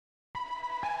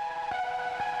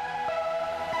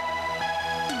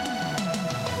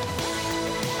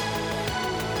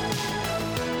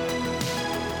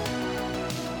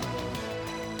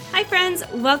Hi friends,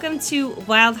 welcome to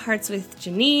Wild Hearts with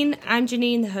Janine. I'm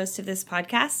Janine, the host of this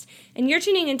podcast, and you're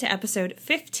tuning into episode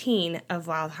 15 of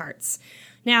Wild Hearts.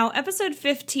 Now, episode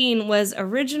 15 was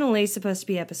originally supposed to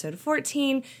be episode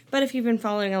 14, but if you've been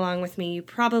following along with me, you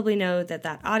probably know that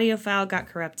that audio file got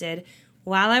corrupted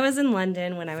while I was in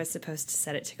London when I was supposed to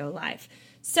set it to go live.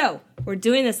 So, we're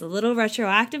doing this a little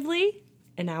retroactively,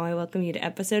 and now I welcome you to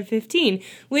episode 15,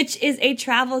 which is a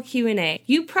travel Q&A.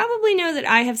 You probably know that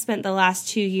I have spent the last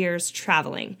 2 years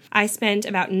traveling. I spent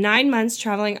about 9 months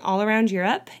traveling all around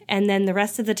Europe, and then the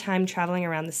rest of the time traveling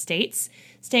around the States,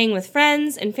 staying with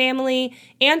friends and family,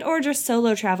 and or just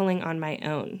solo traveling on my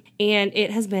own. And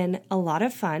it has been a lot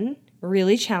of fun,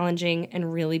 really challenging,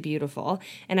 and really beautiful.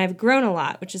 And I've grown a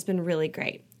lot, which has been really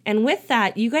great. And with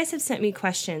that, you guys have sent me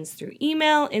questions through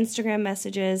email, Instagram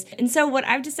messages, and so what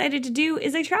I've decided to do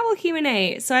is a travel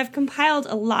Q&A. So I've compiled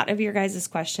a lot of your guys'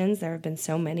 questions. There have been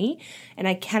so many, and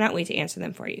I cannot wait to answer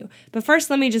them for you. But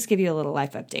first, let me just give you a little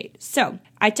life update. So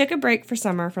I took a break for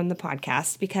summer from the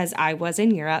podcast because I was in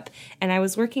Europe, and I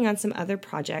was working on some other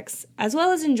projects, as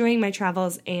well as enjoying my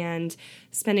travels and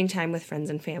spending time with friends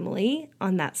and family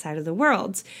on that side of the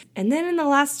world. And then in the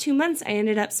last 2 months, I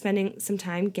ended up spending some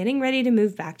time getting ready to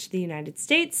move back to the United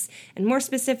States, and more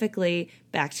specifically,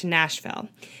 back to Nashville.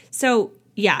 So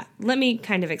yeah, let me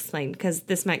kind of explain, because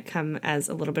this might come as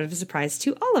a little bit of a surprise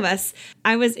to all of us.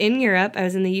 I was in Europe. I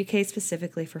was in the UK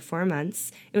specifically for 4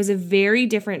 months. It was a very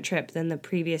different trip than the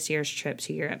previous year's trip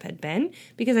to Europe had been,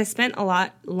 because I spent a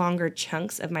lot longer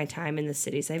chunks of my time in the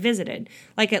cities I visited,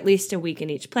 like at least a week in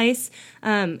each place.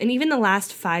 And even the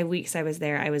last 5 weeks I was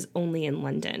there, I was only in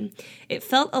London. It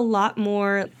felt a lot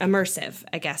more immersive,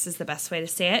 I guess is the best way to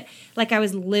say it. Like I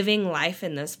was living life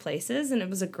in those places, and it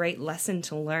was a great lesson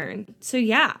to learn. So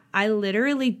yeah, I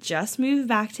literally just moved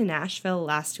back to Nashville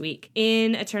last week.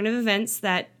 In a turn of events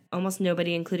that almost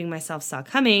nobody, including myself, saw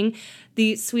coming,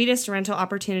 the sweetest rental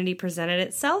opportunity presented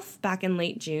itself back in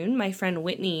late June. My friend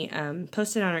Whitney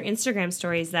posted on her Instagram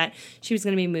stories that she was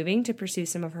going to be moving to pursue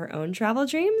some of her own travel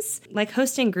dreams, like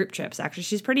hosting group trips. Actually,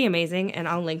 she's pretty amazing, and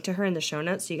I'll link to her in the show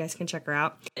notes so you guys can check her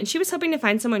out. And she was hoping to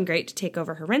find someone great to take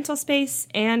over her rental space,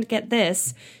 and get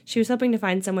this, she was hoping to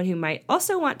find someone who might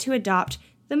also want to adopt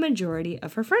the majority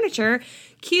of her furniture.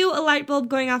 Cue a light bulb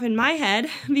going off in my head,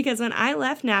 because when I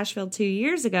left Nashville 2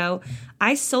 years ago,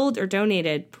 I sold or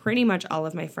donated pretty much all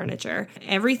of my furniture.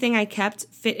 Everything I kept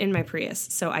fit in my Prius,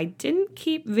 so I didn't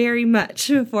keep very much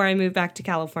before I moved back to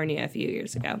California a few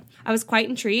years ago. I was quite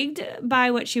intrigued by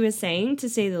what she was saying, to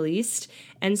say the least,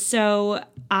 and so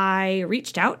I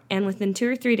reached out, and within 2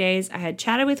 or 3 days, I had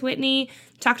chatted with Whitney,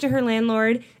 talked to her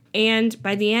landlord, and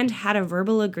by the end had a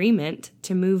verbal agreement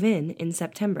to move in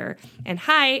September. And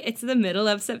hi, it's the middle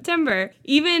of September.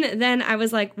 Even then I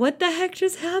was like, what the heck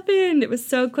just happened? It was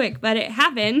so quick, but it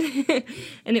happened.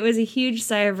 And it was a huge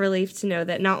sigh of relief to know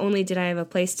that not only did I have a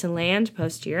place to land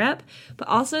post-Europe, but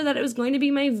also that it was going to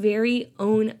be my very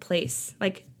own place,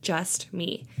 like just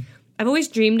me. I've always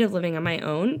dreamed of living on my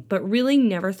own, but really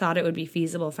never thought it would be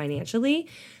feasible financially.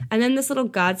 And then this little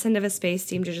godsend of a space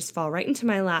seemed to just fall right into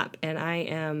my lap. And I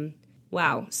am,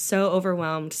 wow, so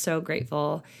overwhelmed, so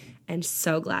grateful, and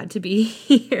so glad to be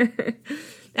here.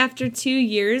 After 2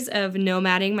 years of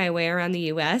nomading my way around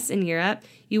the US and Europe,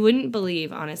 you wouldn't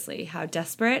believe, honestly, how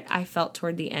desperate I felt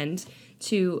toward the end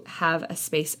to have a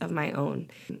space of my own.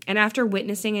 And after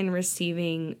witnessing and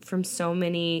receiving from so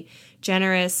many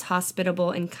generous,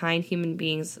 hospitable, and kind human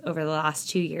beings over the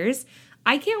last 2 years,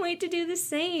 I can't wait to do the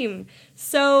same.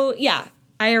 So yeah,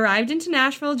 I arrived into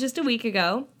Nashville just a week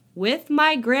ago with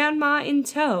my grandma in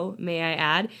tow, may I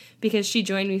add, because she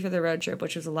joined me for the road trip,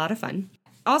 which was a lot of fun.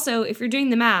 Also, if you're doing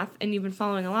the math and you've been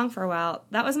following along for a while,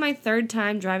 that was my 3rd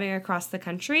time driving across the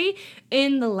country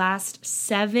in the last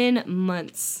 7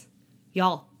 months.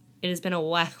 Y'all, it has been a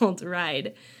wild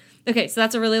ride. Okay, so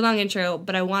that's a really long intro,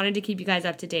 but I wanted to keep you guys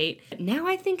up to date. Now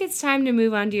I think it's time to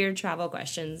move on to your travel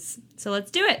questions. So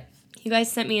let's do it. You guys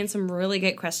sent me in some really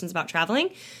good questions about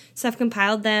traveling, so I've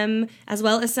compiled them, as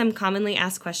well as some commonly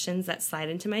asked questions that slide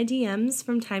into my DMs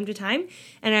from time to time,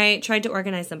 and I tried to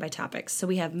organize them by topics. So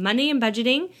we have money and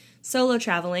budgeting, solo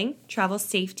traveling, travel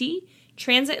safety,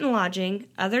 transit and lodging,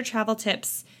 other travel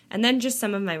tips, and then just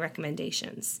some of my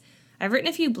recommendations. I've written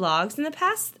a few blogs in the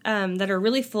past that are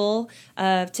really full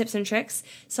of tips and tricks,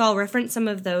 so I'll reference some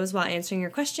of those while answering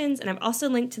your questions, and I've also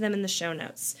linked to them in the show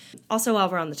notes. Also, while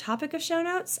we're on the topic of show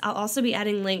notes, I'll also be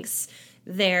adding links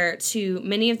there to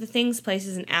many of the things,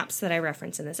 places, and apps that I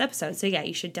reference in this episode. So yeah,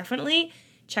 you should definitely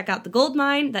check out the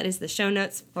goldmine that is the show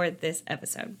notes for this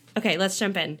episode. Okay, let's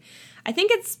jump in. I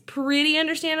think it's pretty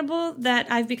understandable that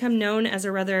I've become known as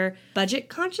a rather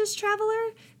budget-conscious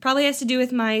traveler. Probably has to do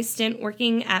with my stint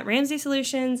working at Ramsey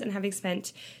Solutions and having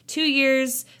spent 2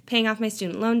 years paying off my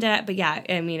student loan debt. But yeah,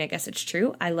 I mean, I guess it's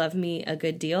true. I love me a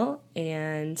good deal,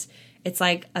 and it's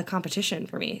like a competition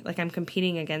for me. Like I'm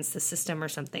competing against the system or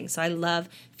something. So I love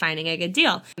finding a good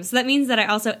deal. So that means that I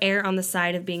also err on the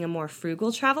side of being a more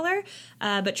frugal traveler.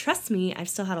 But trust me, I've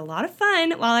still had a lot of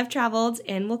fun while I've traveled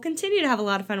and will continue to have a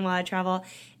lot of fun while I travel.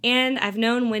 And I've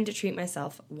known when to treat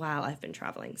myself while I've been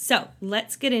traveling. So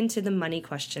let's get into the money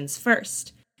questions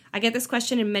first. I get this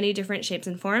question in many different shapes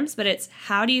and forms, but it's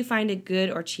how do you find a good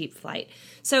or cheap flight?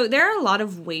 So there are a lot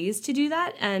of ways to do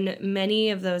that, and many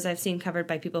of those I've seen covered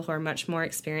by people who are much more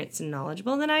experienced and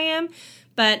knowledgeable than I am.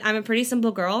 But I'm a pretty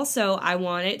simple girl, so I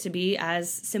want it to be as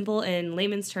simple in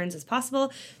layman's terms as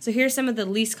possible. So here's some of the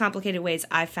least complicated ways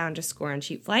I've found to score on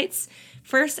cheap flights.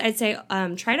 First, I'd say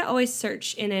try to always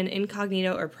search in an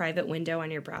incognito or private window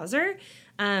on your browser.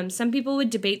 Some people would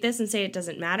debate this and say it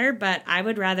doesn't matter, but I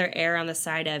would rather err on the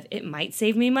side of it might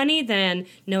save me money than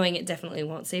knowing it definitely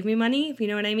won't save me money, if you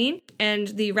know what I mean. And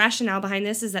the rationale behind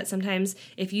this is that sometimes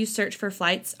if you search for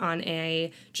flights on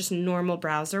a just normal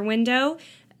browser window,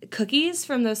 cookies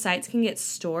from those sites can get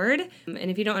stored.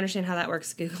 And if you don't understand how that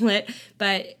works, Google it.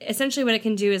 But essentially what it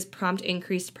can do is prompt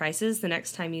increased prices the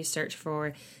next time you search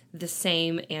for the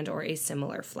same and or a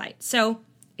similar flight. So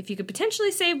if you could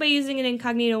potentially save by using an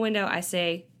incognito window, I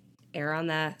say err on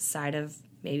the side of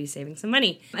maybe saving some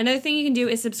money. Another thing you can do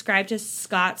is subscribe to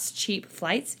Scott's Cheap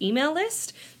Flights email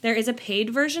list. There is a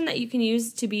paid version that you can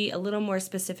use to be a little more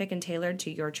specific and tailored to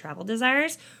your travel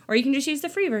desires, or you can just use the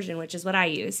free version, which is what I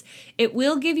use. It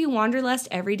will give you wanderlust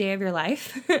every day of your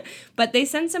life, but they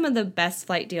send some of the best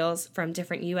flight deals from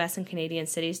different US and Canadian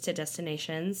cities to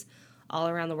destinations all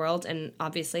around the world, and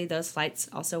obviously those flights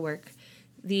also work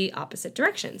the opposite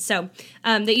direction. So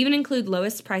they even include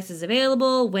lowest prices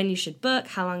available, when you should book,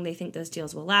 how long they think those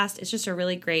deals will last. It's just a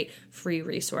really great free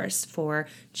resource for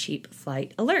cheap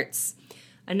flight alerts.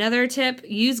 Another tip,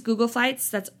 use Google Flights.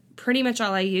 That's pretty much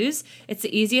all I use. It's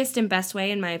the easiest and best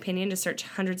way, in my opinion, to search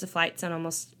hundreds of flights on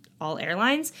almost all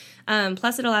airlines.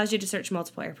 Plus, it allows you to search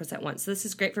multiple airports at once. So this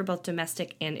is great for both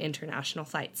domestic and international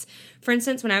flights. For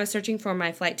instance, when I was searching for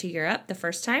my flight to Europe the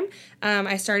first time,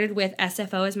 I started with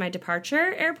SFO as my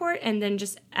departure airport and then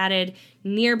just added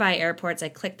nearby airports. I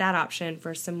clicked that option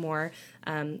for some more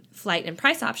flight and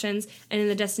price options. And in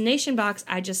the destination box,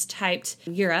 I just typed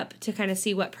Europe to kind of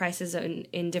see what prices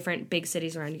in different big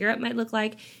cities around Europe might look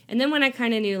like. And then when I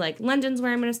kind of knew like London's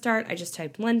where I'm going to start, I just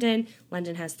typed London.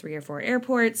 London has 3 or 4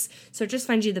 airports. So it just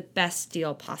finds you the best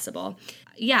deal possible.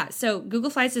 Yeah, so Google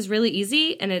Flights is really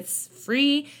easy and it's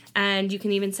free, and you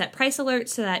can even set price alerts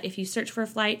so that if you search for a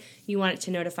flight, you want it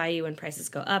to notify you when prices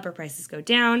go up or prices go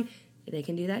down. They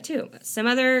can do that too. Some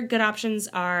other good options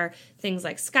are things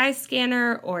like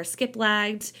Skyscanner or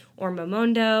Skiplagged or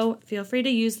Momondo. Feel free to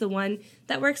use the one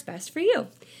that works best for you.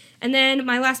 And then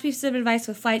my last piece of advice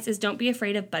with flights is don't be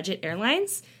afraid of budget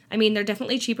airlines. I mean, they're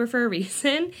definitely cheaper for a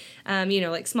reason.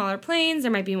 Like smaller planes,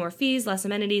 there might be more fees, less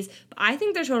amenities, but I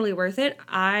think they're totally worth it.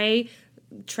 I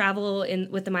travel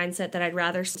with the mindset that I'd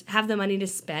rather have the money to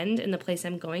spend in the place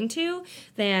I'm going to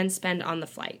than spend on the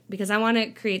flight, because I want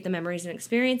to create the memories and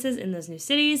experiences in those new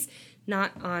cities,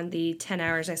 not on the 10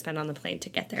 hours I spend on the plane to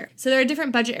get there. So there are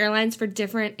different budget airlines for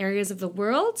different areas of the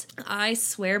world. I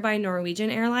swear by Norwegian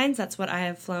Airlines. That's what I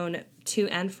have flown to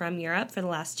and from Europe for the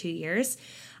last 2 years.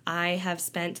 I have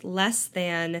spent less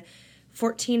than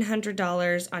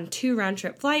 $1,400 on 2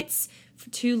 round-trip flights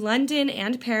to London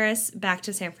and Paris, back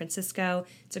to San Francisco.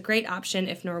 It's a great option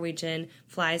if Norwegian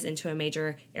flies into a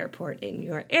major airport in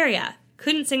your area.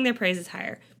 Couldn't sing their praises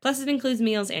higher. Plus it includes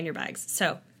meals and your bags.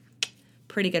 So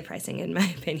pretty good pricing in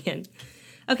my opinion.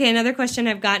 Okay, another question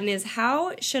I've gotten is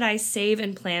how should I save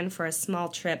and plan for a small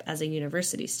trip as a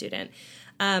university student?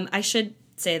 I should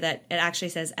say that it actually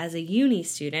says as a uni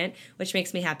student, which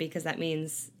makes me happy because that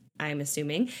means I'm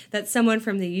assuming that someone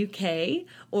from the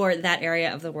UK or that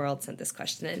area of the world sent this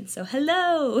question in. So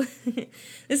hello!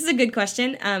 This is a good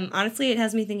question. Honestly, it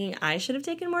has me thinking I should have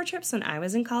taken more trips when I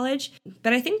was in college.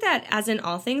 But I think that as in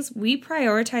all things, we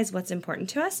prioritize what's important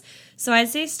to us. So I'd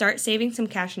say start saving some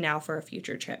cash now for a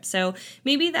future trip. So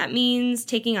maybe that means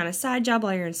taking on a side job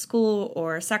while you're in school,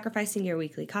 or sacrificing your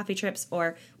weekly coffee trips,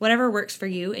 or whatever works for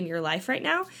you in your life right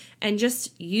now. And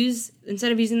just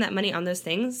instead of using that money on those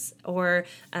things, or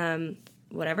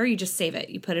whatever, you just save it.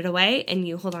 You put it away and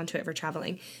you hold on to it for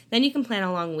traveling. Then you can plan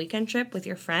a long weekend trip with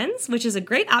your friends, which is a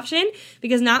great option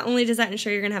because not only does that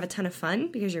ensure you're going to have a ton of fun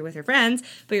because you're with your friends,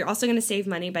 but you're also going to save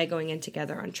money by going in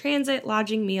together on transit,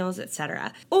 lodging, meals,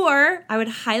 etc. Or I would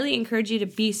highly encourage you to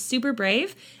be super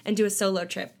brave and do a solo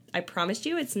trip. I promise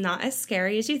you, it's not as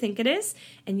scary as you think it is,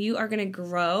 and you are going to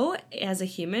grow as a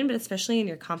human, but especially in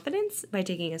your confidence by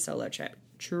taking a solo trip.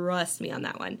 Trust me on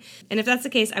that one. And if that's the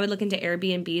case, I would look into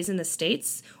Airbnbs in the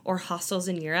States or hostels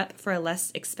in Europe for a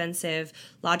less expensive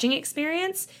lodging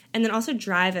experience, and then also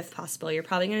drive if possible. You're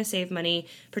probably going to save money,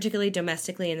 particularly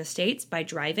domestically in the States, by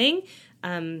driving,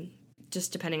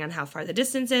 just depending on how far the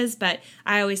distance is. But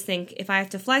I always think if I have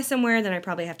to fly somewhere, then I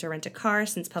probably have to rent a car,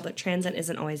 since public transit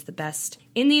isn't always the best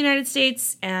in the United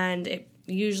States, and it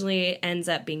usually ends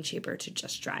up being cheaper to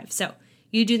just drive. So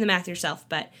you do the math yourself,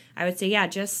 but I would say, yeah,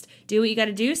 just do what you got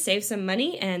to do, save some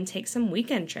money, and take some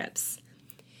weekend trips.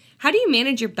 How do you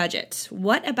manage your budget?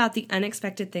 What about the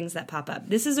unexpected things that pop up?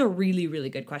 This is a really, really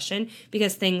good question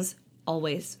because things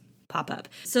always pop up.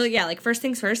 So yeah, like first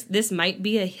things first, this might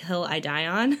be a hill I die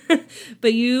on,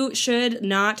 but you should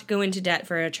not go into debt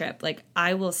for a trip. Like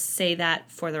I will say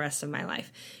that for the rest of my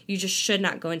life. You just should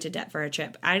not go into debt for a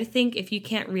trip. I think if you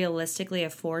can't realistically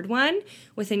afford one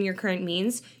within your current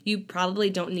means, you probably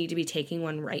don't need to be taking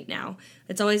one right now.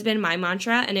 It's always been my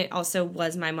mantra, and it also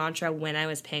was my mantra when I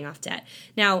was paying off debt.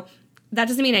 Now, that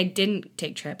doesn't mean I didn't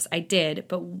take trips. I did,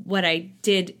 but what I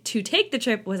did to take the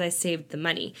trip was I saved the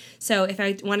money. So if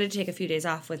I wanted to take a few days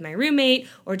off with my roommate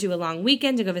or do a long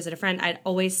weekend to go visit a friend, I'd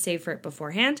always save for it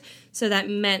beforehand. So that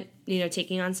meant,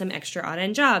 taking on some extra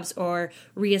odd-end jobs or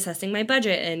reassessing my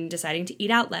budget and deciding to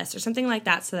eat out less or something like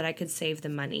that so that I could save the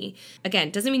money. Again,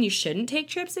 doesn't mean you shouldn't take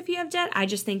trips if you have debt. I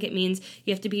just think it means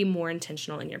you have to be more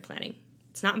intentional in your planning.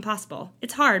 It's not impossible.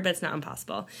 It's hard, but it's not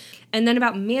impossible. And then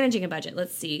about managing a budget,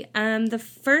 let's see. The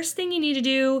first thing you need to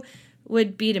do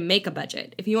would be to make a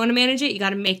budget. If you want to manage it, you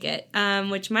got to make it,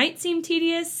 which might seem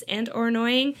tedious and or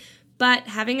annoying, but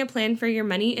having a plan for your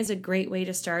money is a great way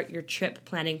to start your trip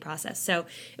planning process. So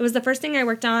it was the first thing I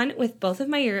worked on with both of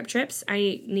my Europe trips.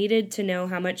 I needed to know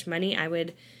how much money I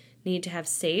would need to have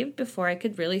saved before I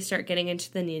could really start getting into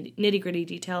the nitty-gritty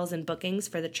details and bookings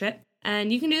for the trip.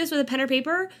 And you can do this with a pen or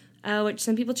paper, which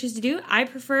some people choose to do. I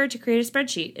prefer to create a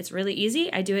spreadsheet. It's really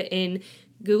easy. I do it in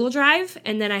Google Drive,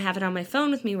 and then I have it on my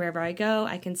phone with me wherever I go.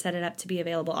 I can set it up to be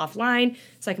available offline,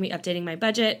 so I can be updating my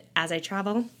budget as I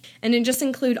travel. And then just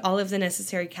include all of the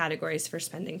necessary categories for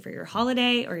spending for your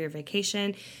holiday or your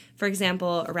vacation. For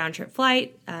example, a round-trip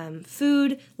flight,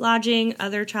 food, lodging,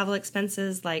 other travel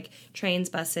expenses like trains,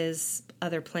 buses,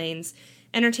 other planes,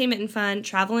 entertainment and fun,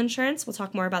 travel insurance. We'll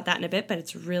talk more about that in a bit, but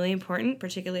it's really important,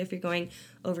 particularly if you're going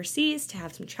overseas, to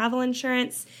have some travel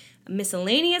insurance, a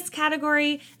miscellaneous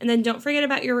category, and then don't forget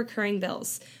about your recurring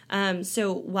bills.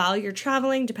 So while you're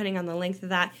traveling, depending on the length of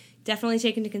that, definitely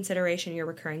take into consideration your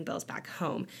recurring bills back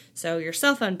home. So your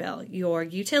cell phone bill, your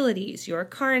utilities, your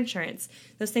car insurance,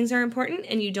 those things are important,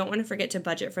 and you don't want to forget to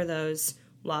budget for those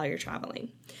while you're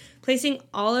traveling. Placing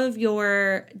all of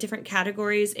your different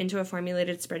categories into a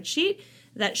formulated spreadsheet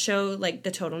that show like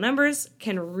the total numbers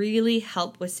can really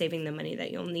help with saving the money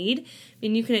that you'll need. I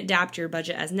mean, you can adapt your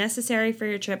budget as necessary for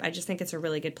your trip. I just think it's a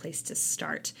really good place to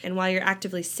start. And while you're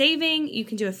actively saving, you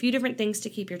can do a few different things to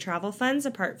keep your travel funds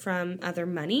apart from other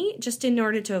money, just in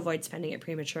order to avoid spending it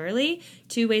prematurely.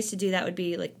 2 ways to do that would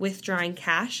be like withdrawing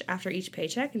cash after each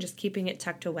paycheck and just keeping it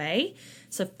tucked away,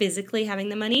 so physically having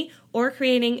the money, or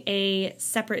creating a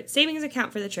separate savings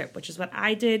account for the trip, which is what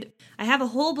I did. I have a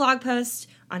whole blog post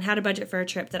on how to budget for a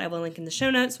trip that I will link in the show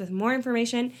notes with more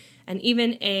information and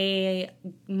even a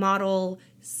model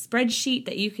spreadsheet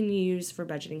that you can use for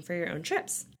budgeting for your own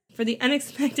trips. For the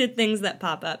unexpected things that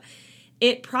pop up,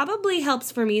 it probably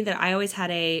helps for me that I always had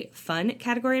a fun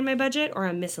category in my budget or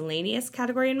a miscellaneous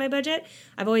category in my budget.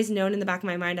 I've always known in the back of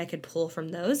my mind I could pull from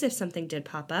those if something did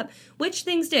pop up, which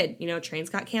things did. Trains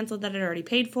got canceled that I'd already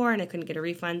paid for and I couldn't get a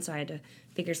refund, so I had to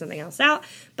figure something else out.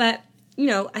 But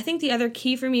I think the other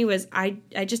key for me was I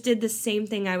just did the same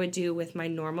thing I would do with my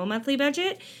normal monthly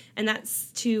budget, and that's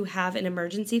to have an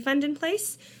emergency fund in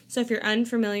place. So if you're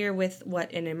unfamiliar with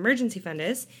what an emergency fund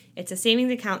is, it's a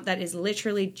savings account that is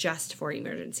literally just for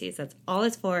emergencies. That's all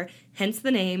it's for, hence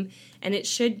the name, and it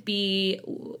should be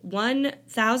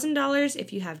 $1,000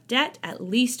 if you have debt, at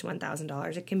least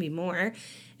 $1,000. It can be more.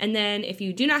 And then if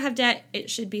you do not have debt,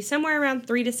 it should be somewhere around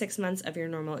 3 to 6 months of your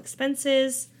normal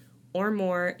expenses, or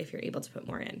more if you're able to put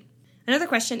more in. Another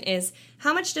question is,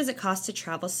 how much does it cost to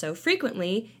travel so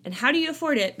frequently, and how do you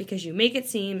afford it because you make it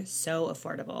seem so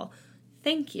affordable?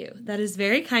 Thank you. That is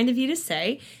very kind of you to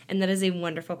say, and that is a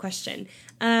wonderful question.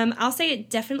 I'll say it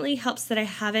definitely helps that I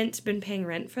haven't been paying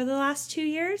rent for the last 2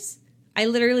 years. I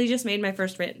literally just made my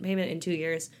first rent payment in 2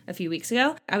 years a few weeks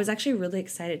ago. I was actually really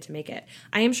excited to make it.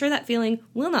 I am sure that feeling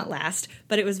will not last,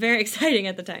 but it was very exciting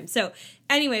at the time. So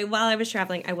anyway, while I was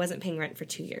traveling, I wasn't paying rent for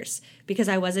 2 years because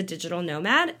I was a digital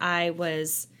nomad. I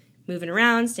was moving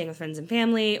around, staying with friends and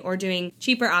family, or doing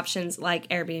cheaper options like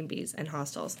Airbnbs and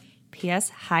hostels. P.S.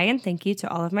 Hi and thank you to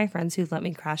all of my friends who've let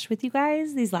me crash with you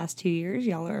guys these last 2 years.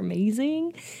 Y'all are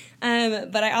amazing.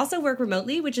 But I also work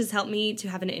remotely, which has helped me to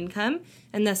have an income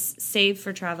and thus save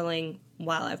for traveling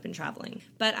while I've been traveling.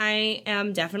 But I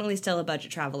am definitely still a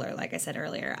budget traveler, like I said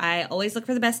earlier. I always look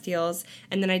for the best deals,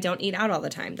 and then I don't eat out all the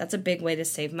time. That's a big way to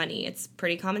save money. It's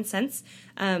pretty common sense,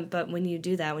 but when you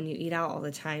do that, when you eat out all the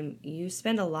time, you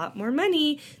spend a lot more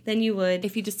money than you would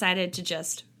if you decided to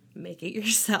just make it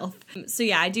yourself. So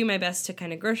yeah, I do my best to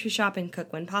kind of grocery shop and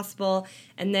cook when possible.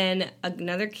 And then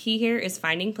another key here is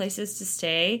finding places to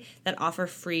stay that offer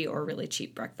free or really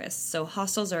cheap breakfast. So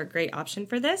hostels are a great option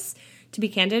for this. To be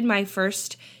candid, my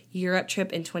first Europe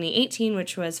trip in 2018,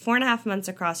 which was 4.5 months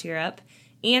across Europe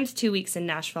and 2 weeks in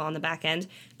Nashville on the back end,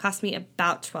 cost me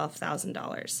about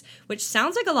 $12,000, which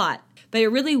sounds like a lot, but it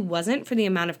really wasn't for the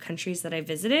amount of countries that I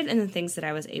visited and the things that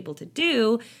I was able to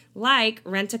do, like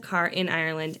rent a car in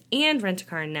Ireland and rent a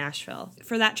car in Nashville.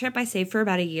 For that trip, I saved for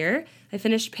about a year. I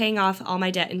finished paying off all my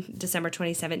debt in December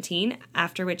 2017,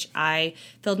 after which I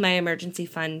filled my emergency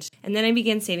fund, and then I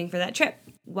began saving for that trip.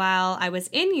 While I was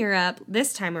in Europe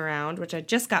this time around, which I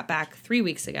just got back 3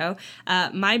 weeks ago,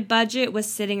 my budget was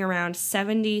sitting around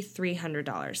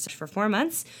 $7,300 for 4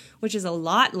 months, which is a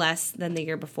lot less than the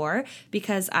year before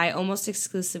because I almost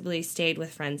exclusively stayed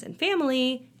with friends and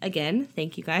family. Again,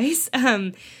 thank you guys.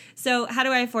 So how do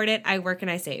I afford it? I work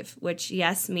and I save, which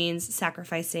yes means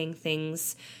sacrificing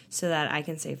things so that I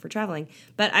can save for traveling.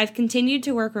 But I've continued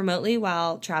to work remotely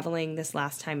while traveling this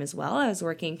last time as well. I was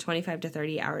working 25 to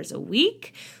 30 hours a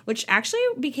week, which actually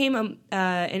became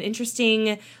an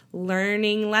interesting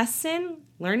learning lesson.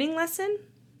 Learning lesson?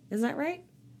 Is that right?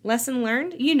 Lesson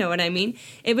learned? You know what I mean.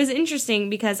 It was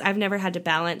interesting because I've never had to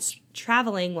balance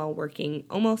traveling while working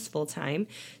almost full time.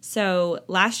 So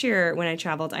last year when I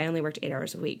traveled, I only worked 8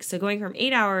 hours a week. So going from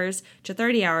 8 hours to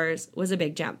 30 hours was a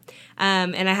big jump.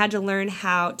 And I had to learn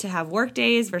how to have work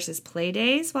days versus play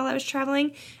days while I was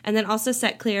traveling, and then also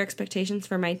set clear expectations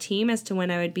for my team as to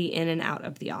when I would be in and out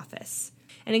of the office.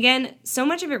 And again, so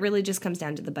much of it really just comes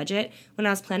down to the budget. When I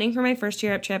was planning for my first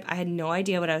Europe trip, I had no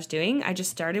idea what I was doing. I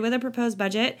just started with a proposed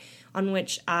budget on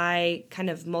which I kind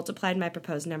of multiplied my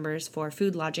proposed numbers for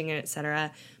food, lodging, and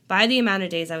etc. by the amount of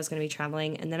days I was going to be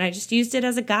traveling, and then I just used it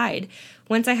as a guide.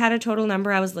 Once I had a total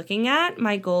number I was looking at,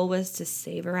 my goal was to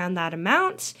save around that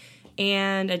amount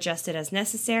and adjust it as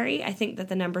necessary. I think that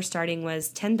the number starting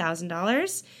was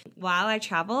 $10,000. While I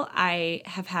travel, I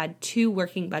have had 2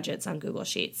 working budgets on Google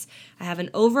Sheets. I have an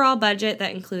overall budget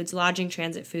that includes lodging,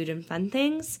 transit, food, and fun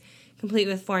things, complete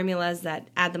with formulas that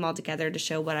add them all together to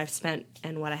show what I've spent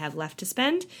and what I have left to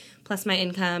spend, plus my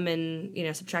income and,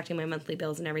 subtracting my monthly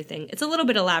bills and everything. It's a little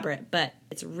bit elaborate, but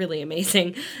it's really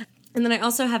amazing. And then I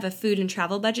also have a food and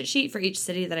travel budget sheet for each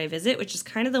city that I visit, which is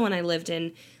kind of the one I lived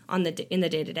in the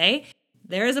day-to-day.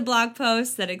 There is a blog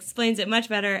post that explains it much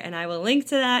better, and I will link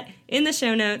to that in the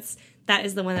show notes. That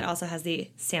is the one that also has the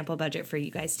sample budget for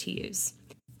you guys to use.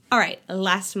 All right,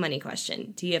 last money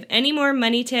question. Do you have any more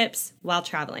money tips while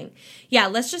traveling? Yeah,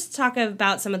 let's just talk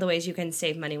about some of the ways you can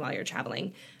save money while you're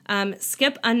traveling.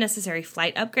 Skip unnecessary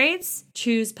flight upgrades.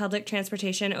 Choose public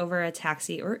transportation over a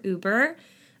taxi or Uber.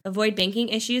 Avoid banking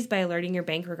issues by alerting your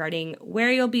bank regarding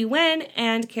where you'll be when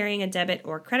and carrying a debit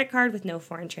or credit card with no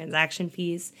foreign transaction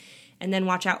fees. And then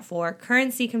watch out for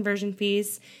currency conversion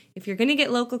fees. If you're going to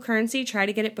get local currency, try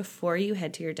to get it before you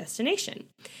head to your destination.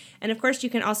 And of course,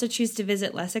 you can also choose to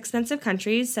visit less expensive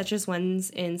countries, such as ones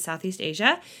in Southeast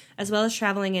Asia, as well as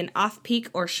traveling in off-peak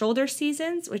or shoulder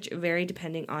seasons, which vary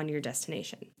depending on your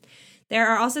destination. There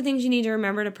are also things you need to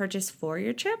remember to purchase for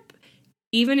your trip.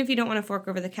 Even if you don't want to fork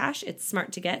over the cash, it's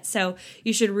smart to get. So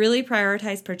you should really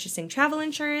prioritize purchasing travel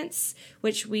insurance,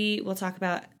 which we will talk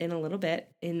about in a little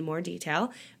bit in more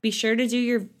detail. Be sure to do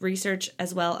your research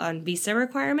as well on visa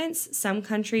requirements. Some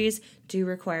countries do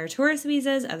require tourist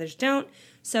visas, others don't.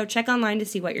 So check online to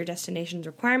see what your destination's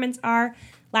requirements are.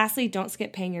 Lastly, don't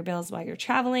skip paying your bills while you're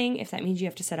traveling. If that means you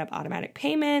have to set up automatic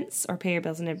payments or pay your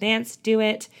bills in advance, do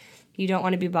it. You don't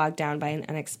want to be bogged down by an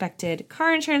unexpected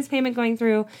car insurance payment going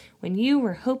through when you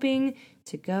were hoping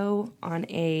to go on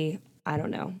a,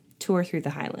 tour through the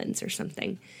Highlands or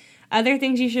something. Other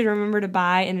things you should remember to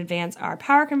buy in advance are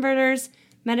power converters,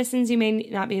 medicines you may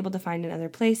not be able to find in other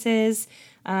places,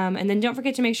 and then don't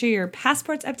forget to make sure your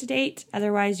passport's up to date.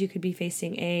 Otherwise, you could be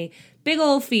facing a big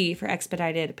old fee for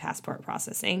expedited passport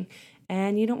processing,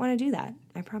 and you don't want to do that,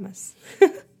 I promise.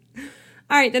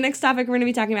 All right, the next topic we're going to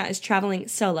be talking about is traveling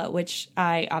solo, which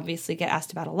I obviously get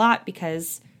asked about a lot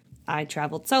because I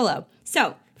traveled solo.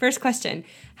 So, first question,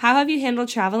 how have you handled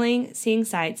traveling, seeing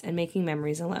sights, and making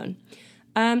memories alone?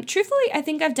 Truthfully, I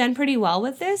think I've done pretty well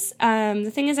with this.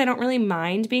 The thing is, I don't really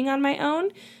mind being on my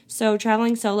own, so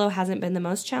traveling solo hasn't been the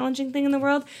most challenging thing in the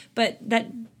world, but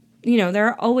there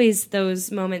are always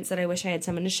those moments that I wish I had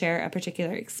someone to share a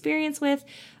particular experience with.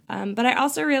 But I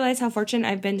also realize how fortunate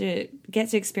I've been to get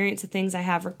to experience the things I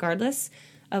have regardless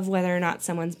of whether or not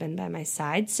someone's been by my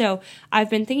side. So I've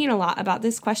been thinking a lot about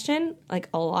this question, like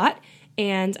a lot.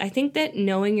 And I think that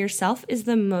knowing yourself is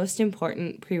the most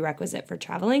important prerequisite for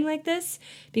traveling like this,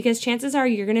 because chances are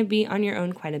you're going to be on your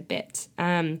own quite a bit.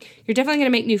 You're definitely going to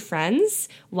make new friends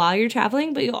while you're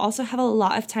traveling, but you'll also have a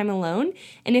lot of time alone.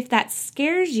 And if that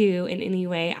scares you in any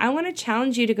way, I want to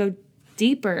challenge you to go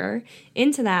deeper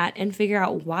into that and figure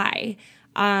out why.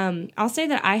 I'll say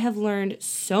that I have learned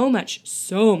so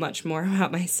much more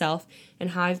about myself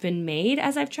and how I've been made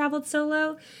as I've traveled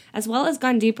solo, as well as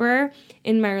gone deeper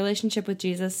in my relationship with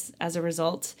Jesus as a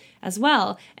result as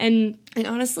well. And I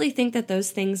honestly think that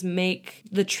those things make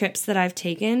the trips that I've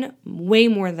taken way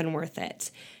more than worth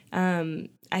it.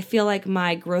 I feel like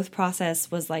my growth process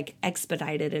was like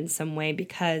expedited in some way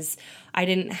because I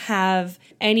didn't have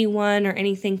anyone or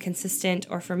anything consistent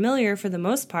or familiar for the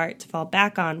most part to fall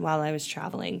back on while I was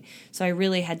traveling. So I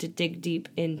really had to dig deep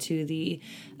into the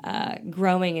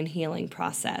growing and healing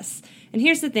process. And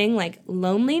here's the thing, like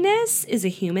loneliness is a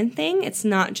human thing. It's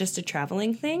not just a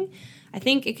traveling thing. I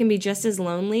think it can be just as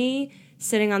lonely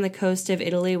sitting on the coast of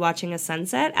Italy watching a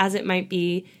sunset as it might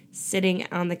be sitting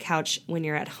on the couch when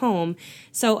you're at home.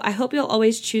 So I hope you'll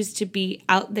always choose to be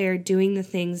out there doing the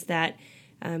things that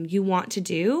you want to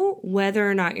do, whether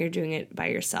or not you're doing it by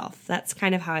yourself. That's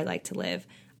kind of how I like to live.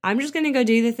 I'm just going to go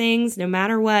do the things no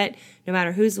matter what, no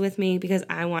matter who's with me, because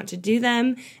I want to do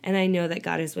them, and I know that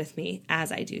God is with me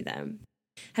as I do them.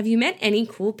 Have you met any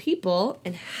cool people,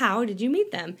 and how did you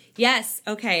meet them? Yes,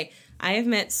 okay. I have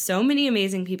met so many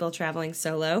amazing people traveling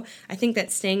solo. I think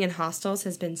that staying in hostels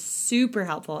has been super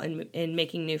helpful in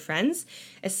making new friends,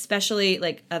 especially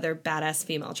like other badass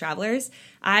female travelers.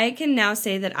 I can now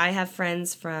say that I have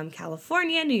friends from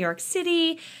California, New York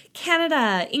City,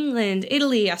 Canada, England,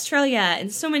 Italy, Australia,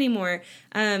 and so many more.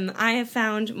 I have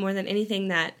found more than anything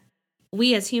that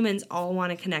we as humans all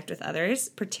want to connect with others,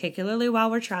 particularly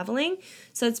while we're traveling.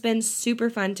 So it's been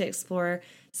super fun to explore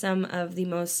some of the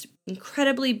most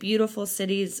incredibly beautiful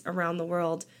cities around the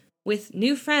world with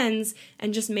new friends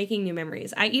and just making new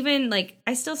memories. I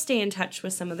still stay in touch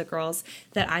with some of the girls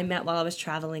that I met while I was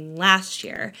traveling last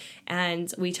year,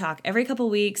 and we talk every couple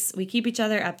weeks. We keep each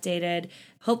other updated.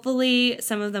 Hopefully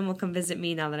some of them will come visit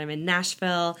me now that I'm in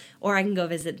Nashville, or I can go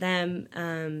visit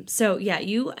them. So yeah,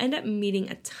 you end up meeting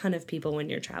a ton of people when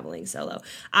you're traveling solo.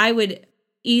 I would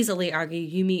easily argue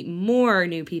you meet more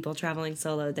new people traveling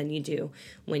solo than you do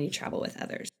when you travel with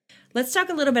others. Let's talk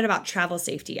a little bit about travel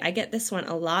safety. I get this one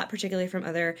a lot, particularly from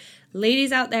other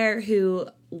ladies out there who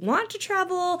want to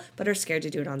travel but are scared to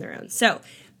do it on their own. So,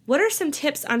 what are some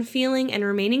tips on feeling and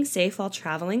remaining safe while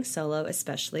traveling solo,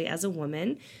 especially as a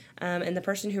woman? And the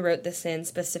person who wrote this in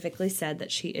specifically said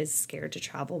that she is scared to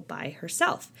travel by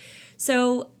herself.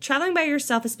 So traveling by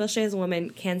yourself, especially as a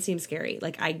woman, can seem scary.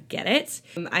 Like, I get it.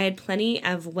 I had plenty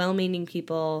of well-meaning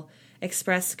people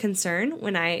express concern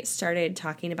when I started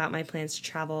talking about my plans to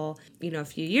travel, a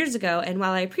few years ago. And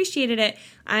while I appreciated it,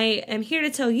 I am here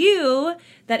to tell you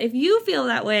that if you feel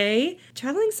that way,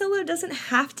 traveling solo doesn't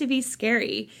have to be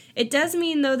scary. It does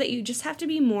mean, though, that you just have to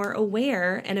be more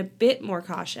aware and a bit more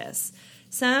cautious.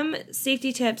 Some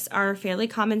safety tips are fairly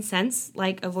common sense,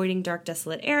 like avoiding dark,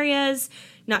 desolate areas,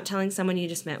 not telling someone you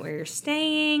just met where you're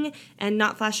staying, and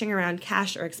not flashing around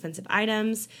cash or expensive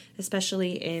items,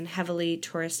 especially in heavily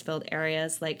tourist-filled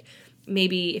areas like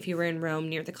maybe if you were in Rome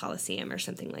near the Colosseum or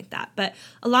something like that. But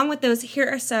along with those, here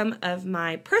are some of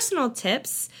my personal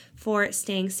tips for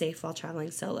staying safe while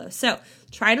traveling solo. So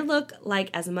try to look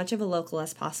like as much of a local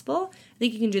as possible. I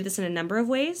think you can do this in a number of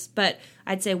ways, but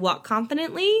I'd say walk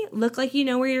confidently, look like you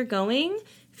know where you're going.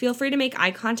 Feel free to make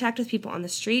eye contact with people on the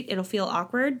street. It'll feel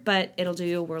awkward, but it'll do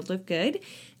you a world of good.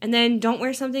 And then don't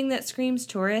wear something that screams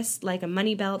tourist, like a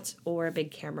money belt or a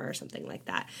big camera or something like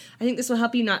that. I think this will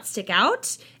help you not stick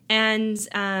out and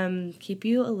keep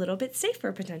you a little bit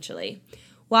safer potentially.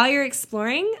 While you're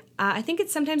exploring, I think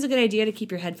it's sometimes a good idea to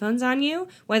keep your headphones on you,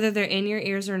 whether they're in your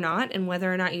ears or not, and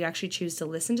whether or not you actually choose to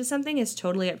listen to something is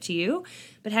totally up to you.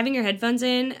 But having your headphones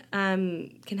in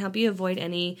can help you avoid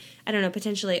any,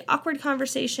 potentially awkward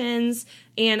conversations,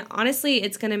 and honestly,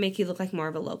 it's going to make you look like more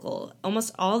of a local.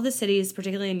 Almost all of the cities,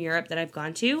 particularly in Europe that I've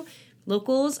gone to,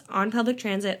 locals on public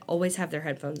transit always have their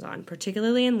headphones on,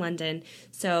 particularly in London.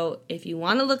 So if you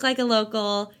want to look like a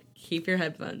local, keep your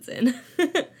headphones in.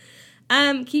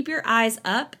 Keep your eyes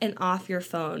up and off your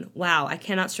phone. Wow, I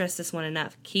cannot stress this one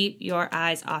enough. Keep your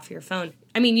eyes off your phone.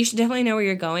 I mean, you should definitely know where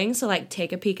you're going, so like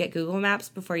take a peek at Google Maps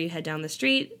before you head down the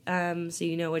street, so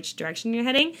you know which direction you're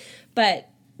heading. But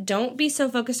don't be so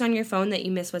focused on your phone that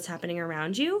you miss what's happening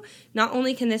around you. Not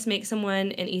only can this make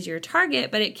someone an easier target,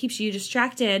 but it keeps you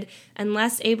distracted and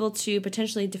less able to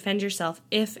potentially defend yourself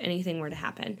if anything were to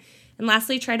happen. And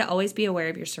lastly, try to always be aware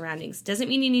of your surroundings. Doesn't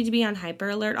mean you need to be on hyper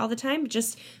alert all the time, but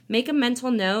just make a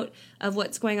mental note of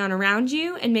what's going on around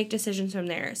you and make decisions from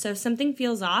there. So if something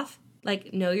feels off,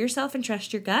 like know yourself and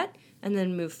trust your gut, and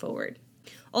then move forward.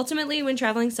 Ultimately, when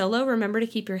traveling solo, remember to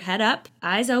keep your head up,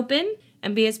 eyes open,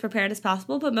 and be as prepared as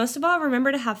possible. But most of all,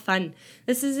 remember to have fun.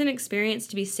 This is an experience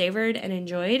to be savored and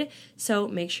enjoyed, so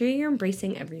make sure you're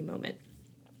embracing every moment.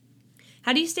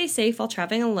 How do you stay safe while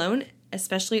traveling alone,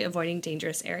 especially avoiding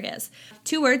dangerous areas?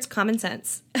 2 words, common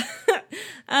sense.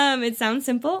 It sounds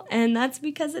simple, and that's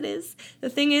because it is. The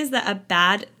thing is that a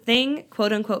bad thing,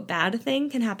 quote unquote bad thing,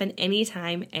 can happen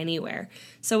anytime, anywhere.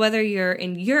 So whether you're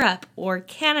in Europe or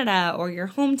Canada or your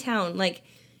hometown, like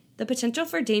the potential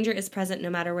for danger is present no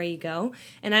matter where you go.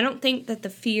 And I don't think that the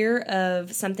fear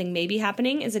of something maybe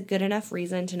happening is a good enough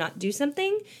reason to not do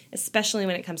something, especially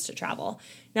when it comes to travel.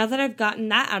 Now that I've gotten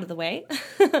that out of the way,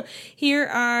 here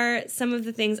are some of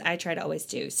the things I try to always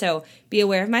do. So be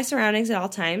aware of my surroundings at all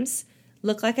times.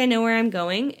 Look like I know where I'm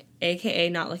going, aka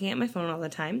not looking at my phone all the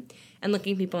time, and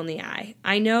looking people in the eye.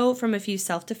 I know from a few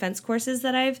self-defense courses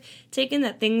that I've taken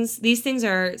that these things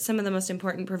are some of the most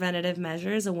important preventative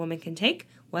measures a woman can take,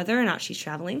 whether or not she's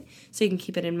traveling, so you can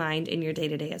keep it in mind in your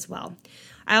day-to-day as well.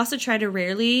 I also try to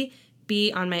rarely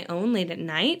be on my own late at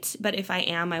night, but if I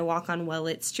am, I walk on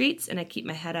well-lit streets and I keep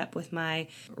my head up with my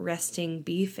resting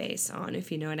bee face on,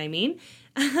 if you know what I mean.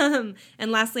 And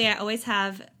lastly, I always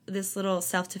have this little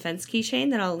self-defense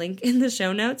keychain that I'll link in the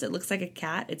show notes. It looks like a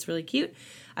cat. It's really cute.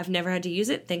 I've never had to use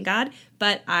it, thank God,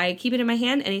 but I keep it in my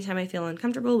hand anytime I feel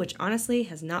uncomfortable, which honestly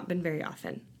has not been very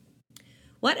often.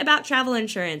 What about travel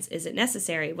insurance? Is it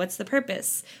necessary? What's the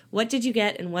purpose? What did you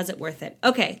get and was it worth it?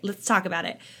 Okay, let's talk about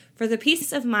it. For the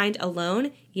peace of mind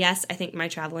alone, yes, I think my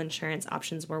travel insurance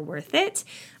options were worth it.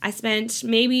 I spent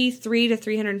maybe $300 to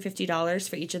 $350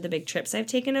 for each of the big trips I've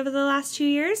taken over the last 2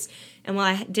 years. And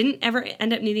while I didn't ever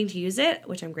end up needing to use it,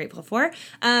 which I'm grateful for,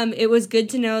 it was good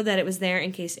to know that it was there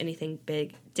in case anything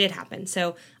big did happen.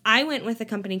 So I went with a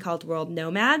company called World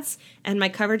Nomads, and my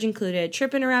coverage included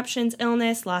trip interruptions,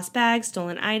 illness, lost bags,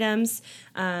 stolen items,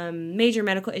 major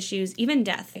medical issues, even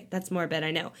death. That's morbid,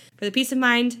 I know. For the peace of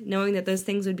mind, knowing that those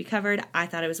things would be covered, I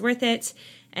thought it was worth it.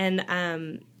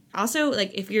 And also,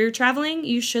 like, if you're traveling,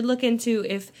 you should look into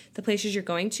if the places you're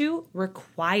going to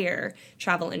require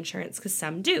travel insurance, because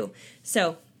some do.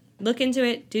 So look into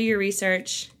it, do your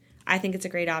research. I think it's a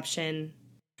great option.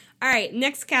 All right,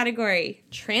 next category,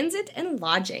 transit and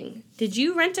lodging. Did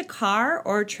you rent a car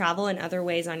or travel in other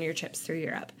ways on your trips through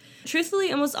Europe?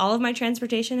 Truthfully, almost all of my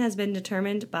transportation has been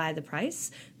determined by the price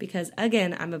because,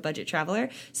 again, I'm a budget traveler.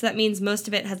 So that means most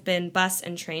of it has been bus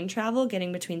and train travel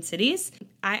getting between cities.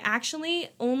 I actually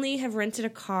only have rented a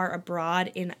car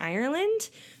abroad in Ireland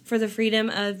for the freedom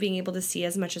of being able to see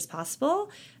as much as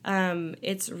possible.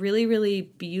 It's really, really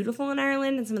beautiful in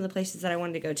Ireland, and some of the places that I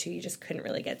wanted to go to you just couldn't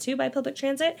really get to by public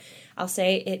transit. I'll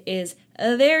say it is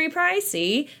very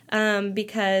pricey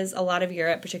because a lot of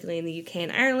Europe, particularly in the UK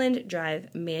and Ireland,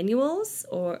 drive manuals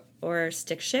or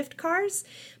stick shift cars.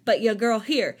 But your girl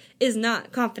here is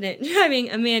not confident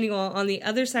driving a manual on the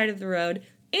other side of the road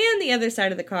and the other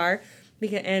side of the car,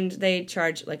 and they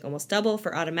charge like almost double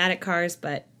for automatic cars,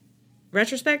 but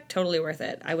retrospect, totally worth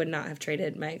it. I would not have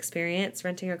traded my experience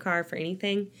renting a car for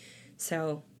anything.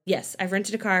 So yes, I've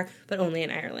rented a car, but only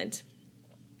in Ireland.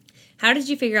 How did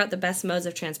you figure out the best modes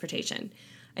of transportation?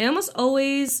 I almost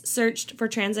always searched for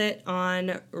transit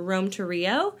on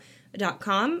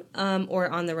RoamToRio.com or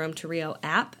on the Roam to Rio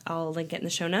app. I'll link it in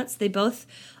the show notes. They both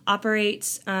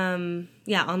operate online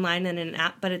and in an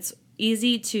app, but it's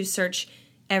easy to search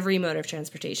every mode of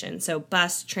transportation. So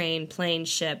bus, train, plane,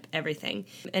 ship, everything.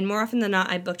 And more often than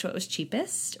not, I booked what was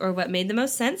cheapest or what made the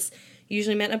most sense.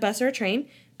 Usually meant a bus or a train.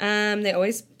 They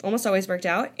almost always worked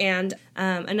out. And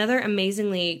another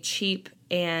amazingly cheap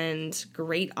and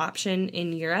great option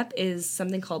in Europe is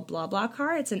something called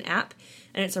BlaBlaCar. It's an app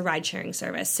and it's a ride-sharing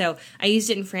service. So I used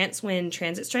it in France when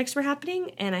transit strikes were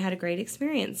happening, and I had a great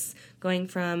experience going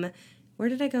from, where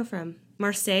did I go from?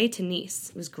 Marseille to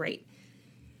Nice. It was great.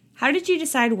 How did you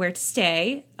decide where to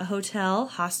stay? A hotel,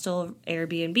 hostel,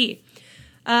 Airbnb?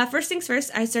 First things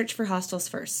first, I searched for hostels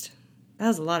first. That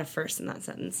was a lot of firsts in that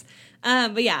sentence.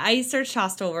 But yeah, I searched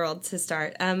Hostel World to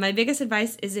start. My biggest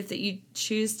advice is if that you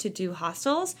choose to do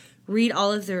hostels, read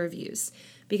all of the reviews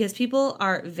because people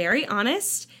are very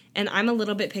honest, and I'm a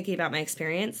little bit picky about my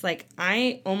experience. Like,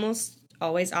 I almost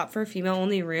always opt for a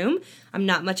female-only room. I'm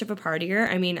not much of a partier.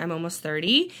 I mean, I'm almost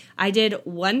 30. I did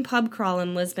one pub crawl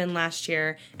in Lisbon last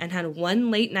year and had one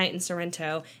late night in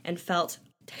Sorrento and felt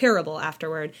terrible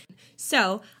afterward.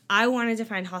 So I wanted to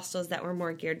find hostels that were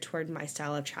more geared toward my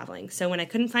style of traveling. So when I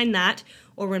couldn't find that,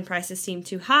 or when prices seemed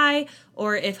too high,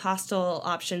 or if hostel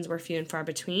options were few and far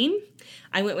between,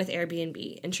 I went with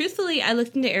Airbnb. And truthfully, I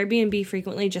looked into Airbnb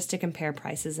frequently just to compare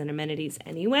prices and amenities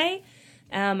anyway.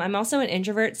 I'm also an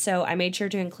introvert, so I made sure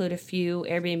to include a few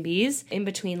Airbnbs in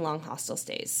between long hostel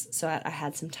stays, so I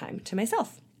had some time to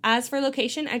myself. As for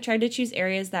location, I tried to choose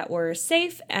areas that were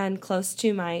safe and close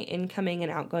to my incoming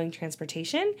and outgoing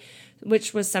transportation,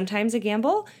 which was sometimes a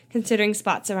gamble, considering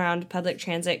spots around public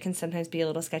transit can sometimes be a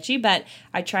little sketchy, but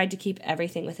I tried to keep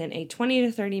everything within a 20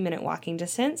 to 30 minute walking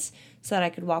distance so that I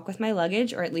could walk with my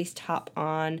luggage or at least hop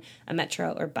on a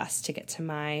metro or bus to get to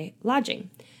my lodging.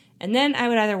 And then I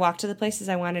would either walk to the places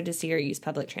I wanted to see or use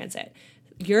public transit.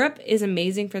 Europe is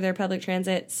amazing for their public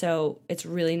transit, so it's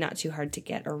really not too hard to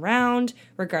get around,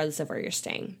 regardless of where you're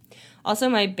staying. Also,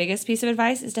 my biggest piece of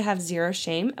advice is to have zero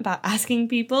shame about asking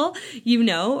people you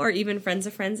know, or even friends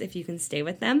of friends if you can stay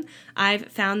with them. I've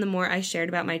found the more I shared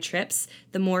about my trips,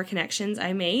 the more connections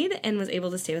I made and was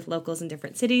able to stay with locals in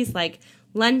different cities like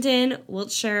London,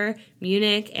 Wiltshire,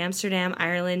 Munich, Amsterdam,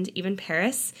 Ireland, even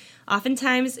Paris.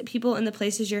 Oftentimes, people in the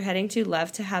places you're heading to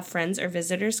love to have friends or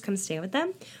visitors come stay with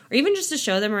them, or even just to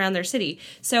show them around their city.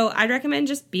 So I'd recommend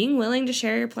just being willing to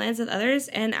share your plans with others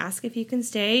and ask if you can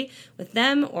stay with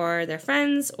them or their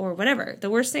friends or whatever. The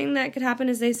worst thing that could happen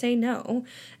is they say no.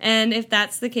 And if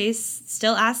that's the case,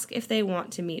 still ask if they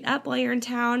want to meet up while you're in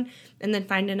town and then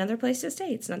find another place to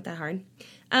stay. It's not that hard.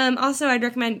 Also, I'd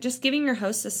recommend just giving your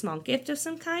hosts a small gift of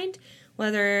some kind,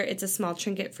 whether it's a small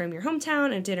trinket from your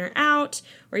hometown, a dinner out,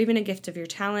 or even a gift of your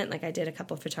talent, like I did a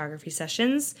couple photography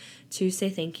sessions to say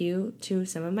thank you to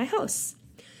some of my hosts.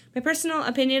 My personal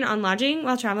opinion on lodging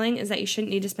while traveling is that you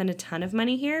shouldn't need to spend a ton of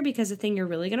money here because the thing you're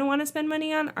really going to want to spend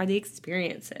money on are the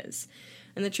experiences.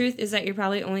 And the truth is that you're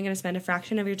probably only going to spend a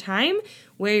fraction of your time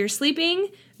where you're sleeping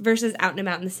versus out and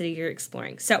about in the city you're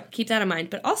exploring. So keep that in mind.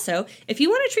 But also, if you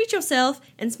want to treat yourself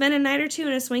and spend a night or two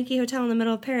in a swanky hotel in the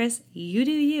middle of Paris, you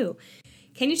do you.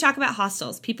 Can you talk about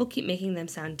hostels? People keep making them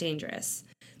sound dangerous.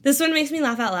 This one makes me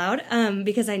laugh out loud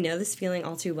because I know this feeling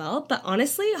all too well, but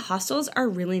honestly, hostels are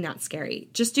really not scary.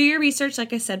 Just do your research,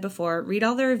 like I said before, read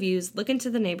all the reviews, look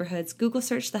into the neighborhoods, Google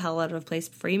search the hell out of a place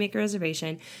before you make a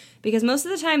reservation, because most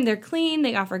of the time they're clean,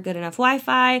 they offer good enough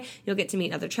Wi-Fi, you'll get to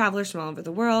meet other travelers from all over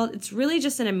the world. It's really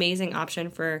just an amazing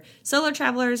option for solo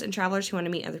travelers and travelers who want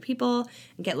to meet other people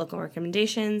and get local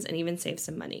recommendations and even save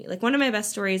some money. Like one of my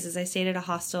best stories is I stayed at a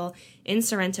hostel in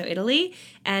Sorrento, Italy,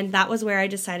 and that was where I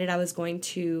decided I was going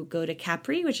to go to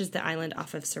Capri, which is the island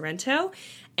off of Sorrento,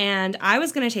 and I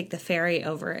was going to take the ferry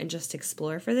over and just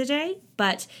explore for the day,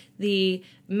 but the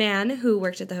man who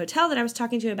worked at the hotel that I was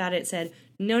talking to about it said,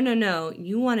 no,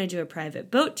 you want to do a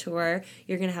private boat tour,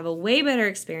 you're going to have a way better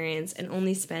experience and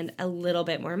only spend a little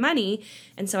bit more money.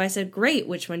 And so I said, great,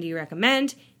 which one do you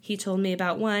recommend? He told me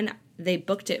about one, they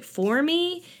booked it for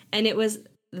me, and it was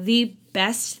the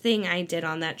best thing I did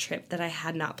on that trip that I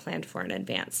had not planned for in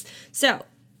advance. So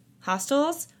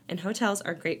hostels and hotels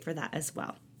are great for that as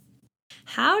well.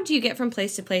 How do you get from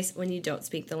place to place when you don't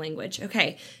speak the language?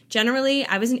 Okay, generally,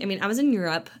 I was in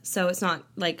Europe, so it's not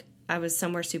like I was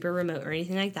somewhere super remote or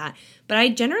anything like that. But I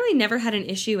generally never had an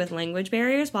issue with language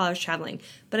barriers while I was traveling.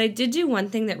 But I did do one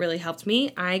thing that really helped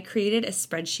me. I created a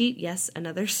spreadsheet, yes,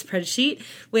 another spreadsheet,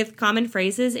 with common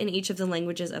phrases in each of the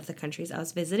languages of the countries I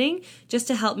was visiting, just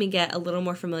to help me get a little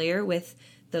more familiar with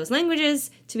those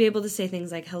languages, to be able to say things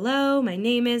like, hello, my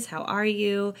name is, how are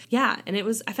you? Yeah, and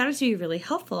I found it to be really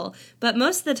helpful. But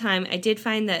most of the time, I did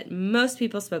find that most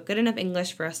people spoke good enough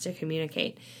English for us to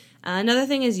communicate. Another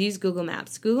thing is use Google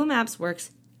Maps. Google Maps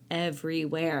works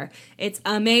everywhere. It's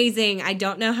amazing. I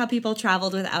don't know how people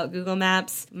traveled without Google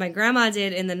Maps. My grandma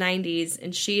did in the 90s,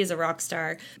 and she is a rock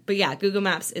star. But yeah, Google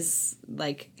Maps is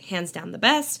like hands down the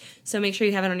best. So make sure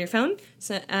you have it on your phone.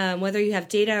 So whether you have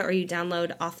data or you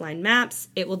download offline maps,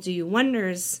 it will do you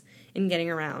wonders in getting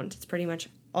around. It's pretty much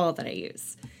all that I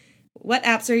use. What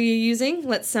apps are you using?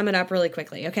 Let's sum it up really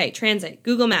quickly. Okay, transit,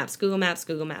 Google Maps, Google Maps,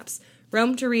 Google Maps.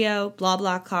 Rome to Rio,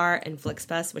 BlaBlaCar, and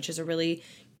Flixbus, which is a really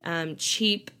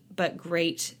cheap but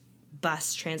great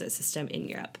bus transit system in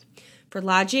Europe. For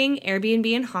lodging,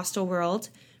 Airbnb and Hostelworld.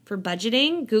 For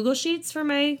budgeting, Google Sheets for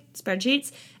my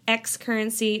spreadsheets,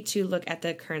 Xcurrency to look at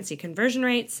the currency conversion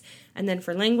rates, and then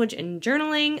for language and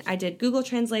journaling, I did Google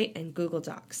Translate and Google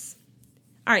Docs.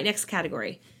 All right, next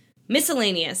category.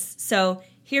 Miscellaneous. So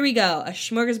here we go, a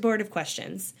smorgasbord of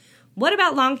questions. What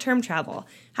about long-term travel?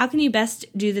 How can you best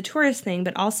do the tourist thing,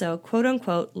 but also, quote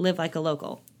unquote, live like a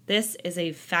local? This is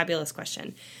a fabulous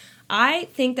question. I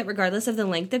think that regardless of the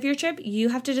length of your trip, you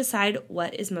have to decide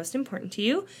what is most important to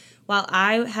you. While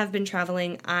I have been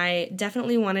traveling, I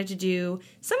definitely wanted to do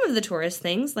some of the tourist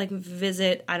things, like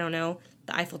visit, the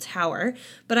Eiffel Tower,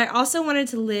 but I also wanted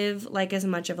to live like as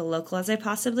much of a local as I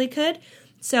possibly could.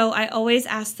 So I always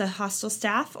ask the hostel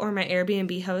staff or my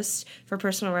Airbnb host for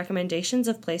personal recommendations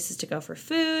of places to go for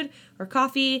food or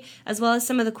coffee, as well as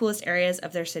some of the coolest areas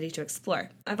of their city to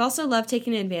explore. I've also loved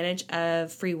taking advantage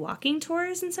of free walking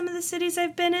tours in some of the cities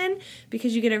I've been in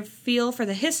because you get a feel for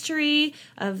the history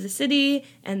of the city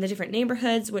and the different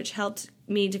neighborhoods, which helped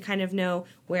me to kind of know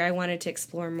where I wanted to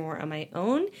explore more on my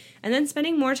own. And then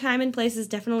spending more time in places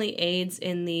definitely aids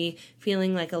in the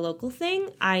feeling like a local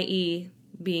thing, i.e.,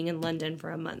 being in London for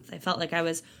a month. I felt like I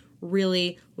was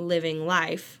really living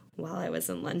life while I was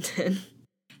in London.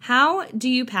 How do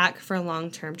you pack for a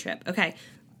long-term trip? Okay,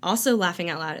 also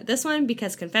laughing out loud at this one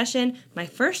because confession, my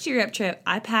first Europe trip,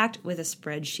 I packed with a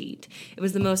spreadsheet. It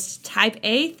was the most type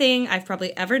A thing I've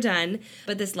probably ever done,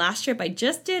 but this last trip I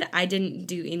just did, I didn't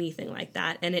do anything like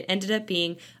that, and it ended up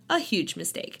being a huge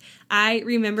mistake. I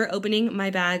remember opening my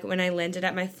bag when I landed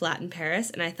at my flat in Paris,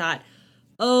 and I thought,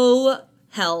 oh,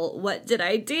 hell, what did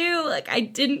I do? Like, I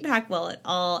didn't pack well at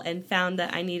all and found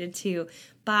that I needed to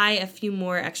buy a few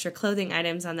more extra clothing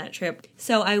items on that trip.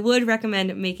 So I would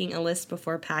recommend making a list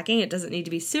before packing. It doesn't need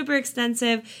to be super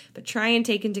extensive, but try and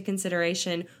take into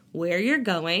consideration where you're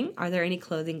going. Are there any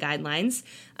clothing guidelines?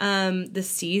 The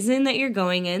season that you're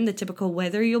going in, the typical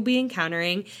weather you'll be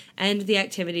encountering, and the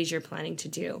activities you're planning to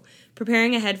do.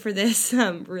 Preparing ahead for this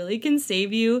really can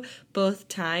save you both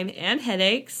time and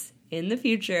headaches in the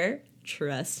future.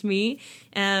 Trust me.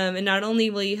 And not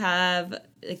only will you have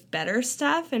better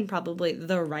stuff and probably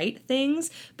the right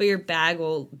things, but your bag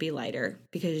will be lighter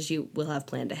because you will have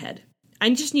planned ahead. I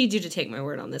just need you to take my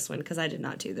word on this one because I did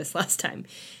not do this last time.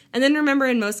 And then remember,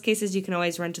 in most cases, you can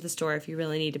always run to the store if you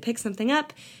really need to pick something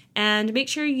up, and make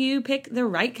sure you pick the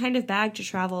right kind of bag to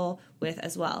travel with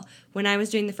as well. When I was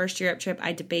doing the first Europe trip,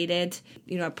 I debated,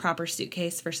 a proper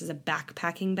suitcase versus a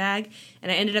backpacking bag,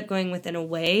 and I ended up going with an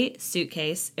away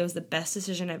suitcase. It was the best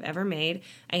decision I've ever made.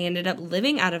 I ended up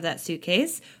living out of that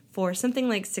suitcase for something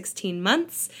like 16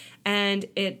 months, and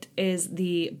it is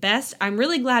the best. I'm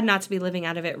really glad not to be living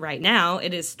out of it right now.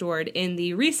 It is stored in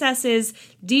the recesses,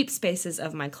 deep spaces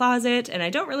of my closet, and I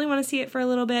don't really want to see it for a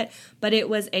little bit, but it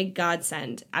was a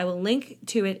godsend. I will link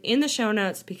to it in the show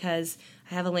notes because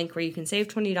I have a link where you can save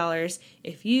 $20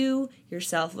 if you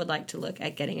yourself would like to look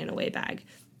at getting an away bag.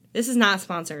 This is not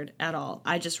sponsored at all.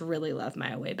 I just really love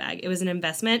my away bag. It was an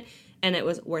investment, and it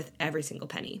was worth every single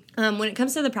penny. When it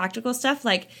comes to the practical stuff,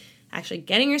 like actually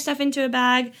getting your stuff into a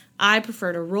bag, I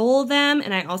prefer to roll them,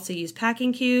 and I also use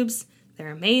packing cubes. They're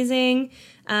amazing.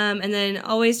 And then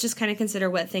always just kind of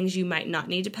consider what things you might not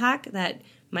need to pack that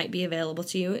might be available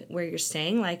to you where you're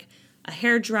staying, like a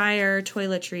hair dryer,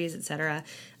 toiletries, etc.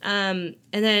 And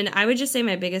then I would just say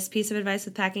my biggest piece of advice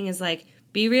with packing is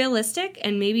be realistic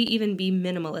and maybe even be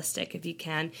minimalistic if you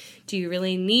can. Do you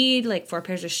really need 4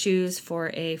 pairs of shoes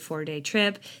for a 4-day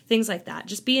trip? Things like that.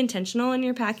 Just be intentional in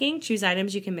your packing. Choose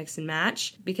items you can mix and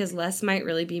match because less might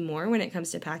really be more when it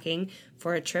comes to packing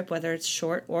for a trip, whether it's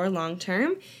short or long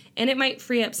term. And it might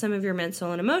free up some of your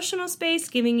mental and emotional space,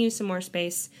 giving you some more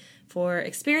space for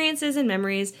experiences and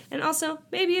memories, and also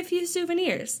maybe a few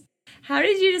souvenirs. How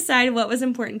did you decide what was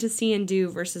important to see and do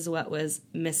versus what was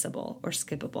missable or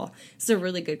skippable? This is a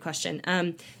really good question.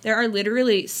 There are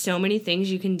literally so many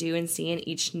things you can do and see in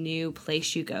each new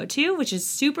place you go to, which is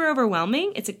super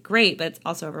overwhelming. It's great, but it's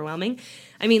also overwhelming.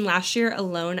 I mean, last year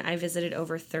alone, I visited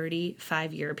over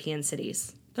 35 European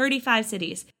cities. 35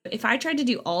 cities. If I tried to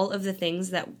do all of the things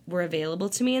that were available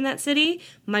to me in that city,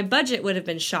 my budget would have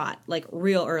been shot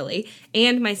real early,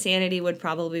 and my sanity would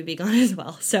probably be gone as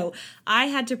well. So I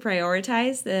had to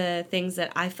prioritize the things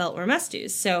that I felt were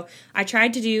must-dos. So I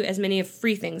tried to do as many of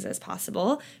free things as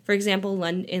possible. For example,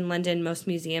 in London, most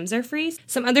museums are free.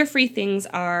 Some other free things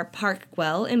are Park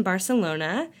Güell in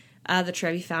Barcelona, the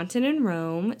Trevi Fountain in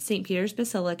Rome, St. Peter's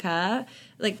Basilica.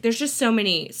 There's just so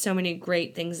many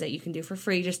great things that you can do for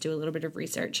free. Just do a little bit of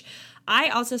research. I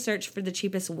also search for the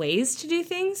cheapest ways to do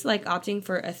things, like opting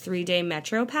for a 3-day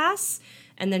metro pass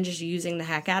and then just using the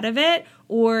heck out of it,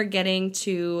 or getting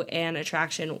to an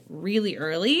attraction really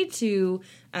early to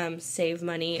save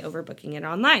money over booking it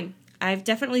online. I've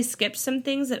definitely skipped some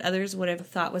things that others would have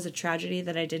thought was a tragedy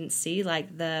that I didn't see,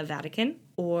 like the Vatican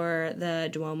or the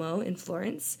Duomo in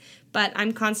Florence. But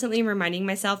I'm constantly reminding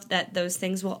myself that those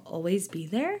things will always be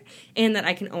there and that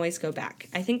I can always go back.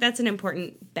 I think that's an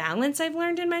important balance I've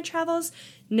learned in my travels,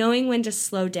 knowing when to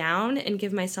slow down and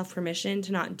give myself permission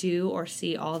to not do or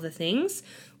see all the things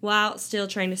while still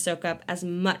trying to soak up as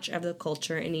much of the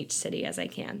culture in each city as I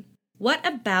can. What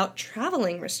about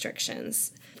traveling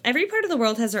restrictions? Every part of the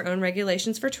world has their own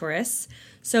regulations for tourists,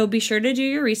 so be sure to do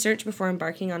your research before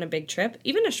embarking on a big trip,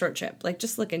 even a short trip. Like,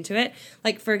 just look into it.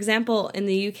 Like, for example, in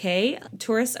the UK,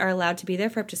 tourists are allowed to be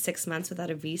there for up to 6 months without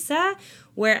a visa,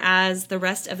 whereas the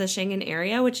rest of the Schengen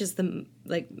area, which is the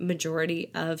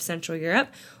majority of Central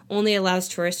Europe, only allows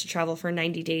tourists to travel for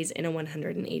 90 days in a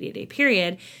 180-day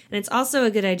period. And it's also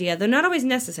a good idea, though not always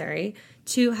necessary,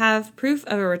 to have proof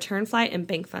of a return flight and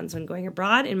bank funds when going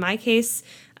abroad. In my case,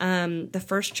 the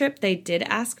first trip, they did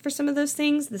ask for some of those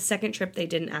things. The second trip, they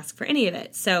didn't ask for any of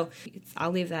it. So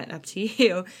I'll leave that up to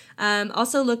you.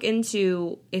 Also look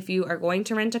into, if you are going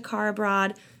to rent a car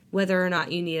abroad, whether or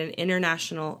not you need an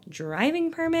international driving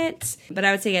permit. But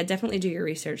I would say, yeah, definitely do your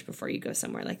research before you go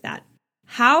somewhere like that.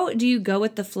 How do you go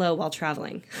with the flow while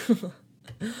traveling?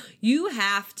 You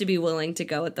have to be willing to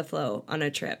go with the flow on a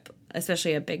trip,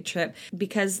 especially a big trip,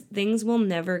 because things will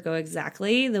never go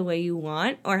exactly the way you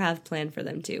want or have planned for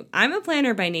them to. I'm a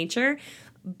planner by nature,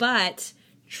 but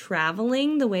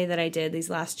traveling the way that I did these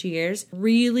last 2 years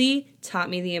really taught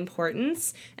me the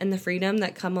importance and the freedom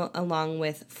that come along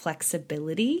with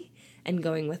flexibility and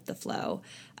going with the flow.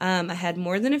 I had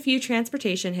more than a few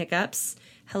transportation hiccups.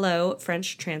 Hello,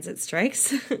 French transit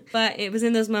strikes. But it was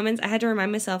in those moments I had to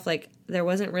remind myself, there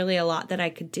wasn't really a lot that I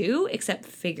could do except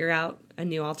figure out a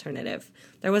new alternative.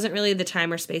 There wasn't really the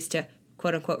time or space to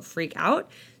quote unquote freak out.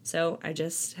 So I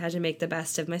just had to make the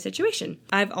best of my situation.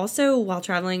 I've also, while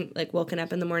traveling, woken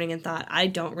up in the morning and thought, I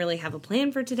don't really have a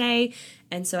plan for today.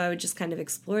 And so I would just kind of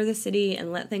explore the city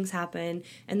and let things happen.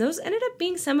 And those ended up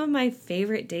being some of my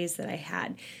favorite days that I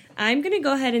had. I'm going to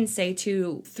go ahead and say,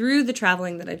 too, through the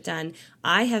traveling that I've done,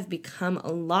 I have become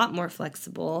a lot more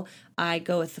flexible. I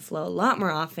go with the flow a lot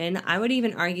more often. I would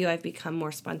even argue I've become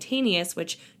more spontaneous,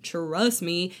 which, trust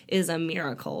me, is a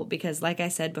miracle. Because like I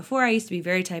said before, I used to be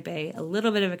very type A, a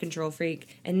little bit of a control freak.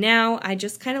 And now I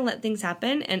just kind of let things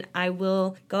happen. And I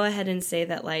will go ahead and say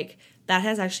that, that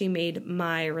has actually made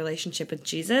my relationship with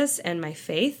Jesus and my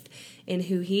faith in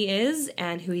who he is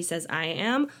and who he says I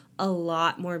am a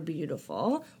lot more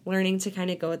beautiful, learning to kind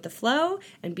of go with the flow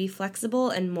and be flexible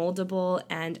and moldable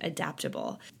and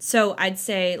adaptable. So I'd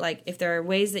say, if there are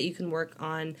ways that you can work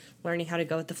on learning how to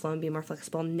go with the flow and be more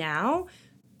flexible now,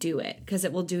 do it, because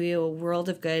it will do you a world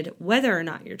of good whether or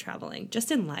not you're traveling, just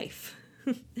in life.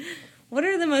 What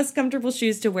are the most comfortable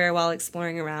shoes to wear while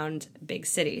exploring around big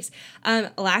cities?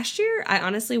 Last year, I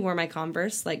honestly wore my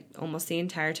Converse almost the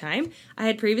entire time. I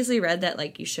had previously read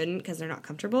that you shouldn't because they're not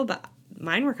comfortable, but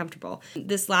mine were comfortable.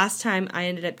 This last time, I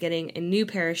ended up getting a new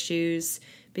pair of shoes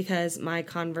because my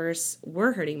Converse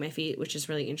were hurting my feet, which is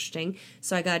really interesting.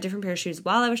 So I got a different pair of shoes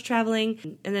while I was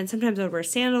traveling. And then sometimes I would wear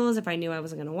sandals if I knew I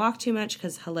wasn't going to walk too much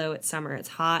because, hello, it's summer, it's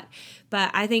hot.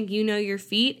 But I think you know your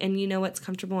feet and you know what's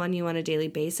comfortable on you on a daily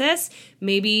basis.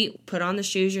 Maybe put on the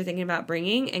shoes you're thinking about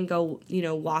bringing and go,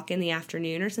 walk in the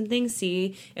afternoon or something.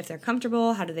 See if they're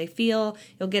comfortable. How do they feel?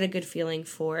 You'll get a good feeling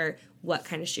for what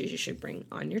kind of shoes you should bring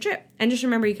on your trip. And just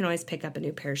remember, you can always pick up a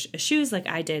new pair of shoes like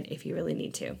I did if you really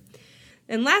need to.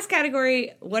 And last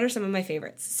category, what are some of my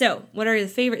favorites? So, what are the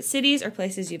favorite cities or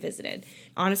places you visited?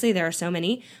 Honestly, there are so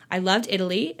many. I loved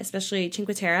Italy, especially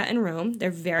Cinque Terre and Rome. They're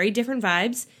very different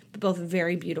vibes, but both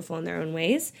very beautiful in their own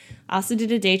ways. I also did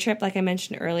a day trip, like I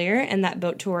mentioned earlier, and that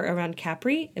boat tour around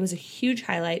Capri. It was a huge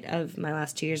highlight of my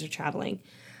last 2 years of traveling.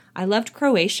 I loved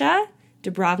Croatia,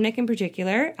 Dubrovnik in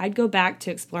particular. I'd go back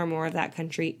to explore more of that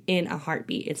country in a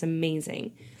heartbeat. It's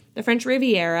amazing. The French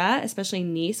Riviera, especially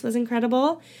Nice, was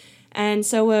incredible. And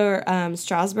so were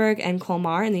Strasbourg and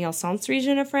Colmar in the Alsace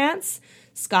region of France.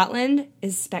 Scotland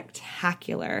is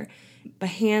spectacular. But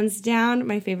hands down,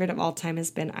 my favorite of all time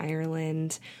has been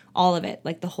Ireland. All of it,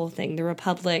 the whole thing. The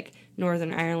Republic,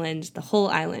 Northern Ireland, the whole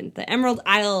island. The Emerald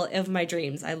Isle of my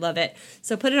dreams. I love it.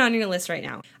 So put it on your list right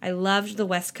now. I loved the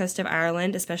west coast of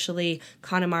Ireland, especially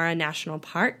Connemara National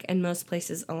Park and most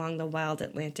places along the Wild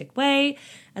Atlantic Way,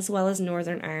 as well as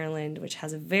Northern Ireland, which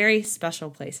has a very special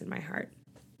place in my heart.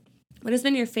 What has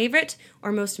been your favorite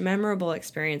or most memorable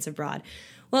experience abroad?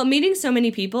 Well, meeting so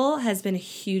many people has been a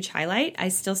huge highlight. I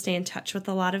still stay in touch with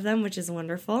a lot of them, which is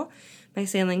wonderful. My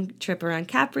sailing trip around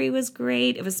Capri was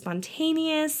great. It was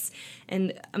spontaneous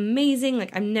and amazing.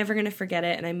 I'm never going to forget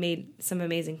it, and I made some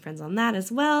amazing friends on that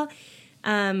as well.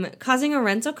 Causing a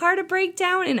rental car to break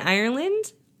down in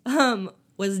Ireland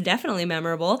was definitely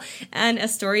memorable, and a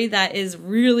story that is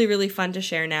really, really fun to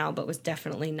share now, but was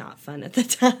definitely not fun at the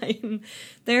time.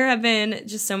 There have been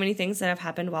just so many things that have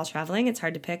happened while traveling. It's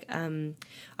hard to pick. I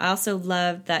also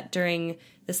loved that during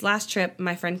this last trip,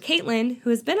 my friend Caitlin, who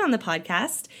has been on the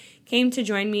podcast, came to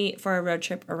join me for a road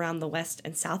trip around the west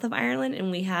and south of Ireland,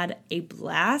 and we had a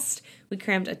blast. We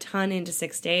crammed a ton into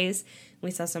 6 days.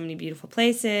 We saw so many beautiful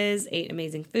places, ate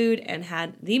amazing food, and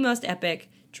had the most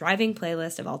epic driving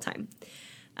playlist of all time.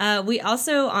 We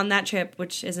also, on that trip,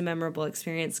 which is a memorable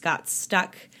experience, got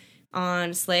stuck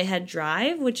on Slayhead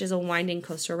Drive, which is a winding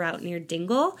coastal route near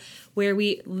Dingle, where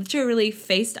we literally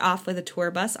faced off with a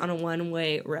tour bus on a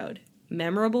one-way road.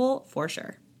 Memorable for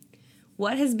sure.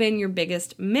 What has been your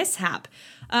biggest mishap?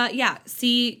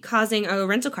 Causing a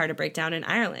rental car to break down in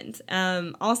Ireland.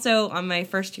 Also, on my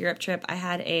first Europe trip, I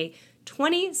had a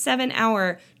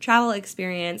 27-hour travel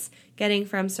experience getting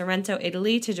from Sorrento,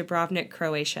 Italy to Dubrovnik,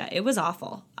 Croatia. It was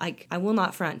awful. I will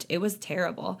not front. It was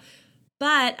terrible.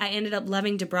 But I ended up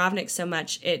loving Dubrovnik so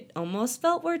much, it almost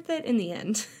felt worth it in the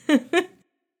end.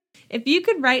 If you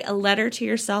could write a letter to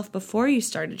yourself before you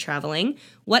started traveling,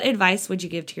 what advice would you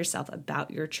give to yourself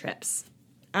about your trips?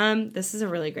 This is a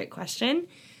really great question,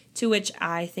 to which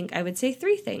I think I would say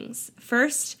 3 things.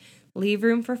 First, leave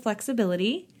room for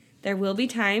flexibility. There will be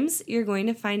times you're going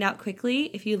to find out quickly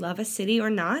if you love a city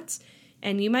or not,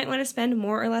 and you might want to spend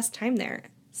more or less time there.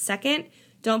 Second,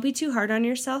 don't be too hard on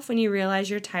yourself when you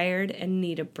realize you're tired and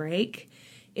need a break.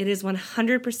 It is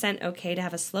 100% okay to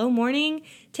have a slow morning,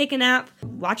 take a nap,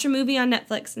 watch a movie on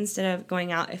Netflix instead of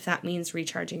going out if that means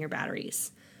recharging your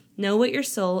batteries. Know what your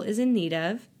soul is in need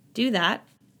of, do that,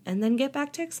 and then get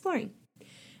back to exploring.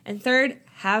 And third,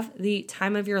 have the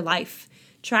time of your life.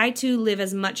 Try to live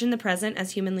as much in the present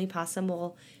as humanly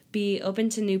possible. Be open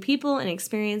to new people and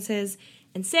experiences,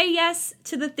 and say yes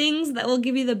to the things that will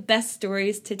give you the best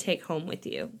stories to take home with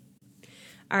you.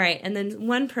 All right, and then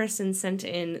one person sent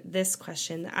in this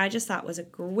question that I just thought was a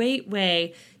great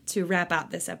way to wrap out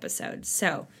this episode.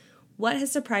 So, what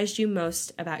has surprised you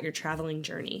most about your traveling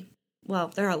journey? Well,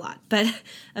 there are a lot, but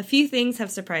a few things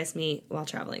have surprised me while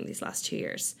traveling these last 2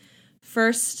 years.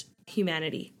 First,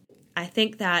 humanity. I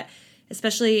think that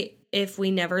especially if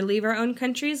we never leave our own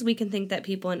countries, we can think that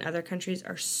people in other countries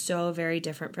are so very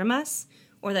different from us,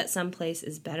 or that some place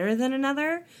is better than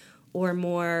another, or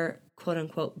more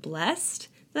quote-unquote blessed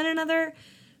than another.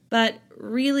 But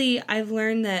really, I've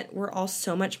learned that we're all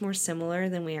so much more similar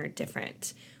than we are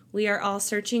different. We are all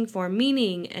searching for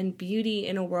meaning and beauty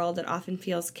in a world that often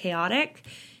feels chaotic,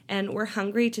 and we're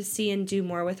hungry to see and do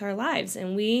more with our lives.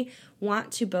 And we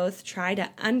want to both try to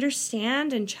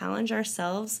understand and challenge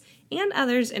ourselves and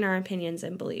others in our opinions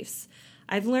and beliefs.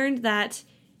 I've learned that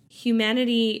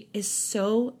humanity is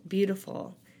so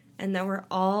beautiful and that we're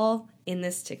all in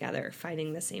this together,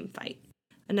 fighting the same fight.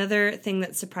 Another thing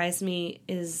that surprised me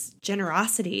is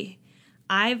generosity.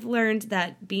 I've learned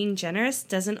that being generous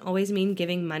doesn't always mean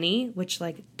giving money, which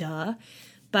duh,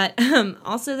 but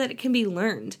also that it can be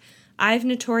learned. I've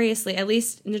notoriously, at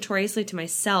least notoriously to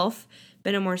myself,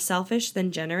 been a more selfish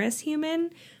than generous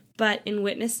human, but in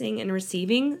witnessing and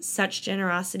receiving such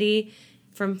generosity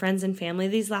from friends and family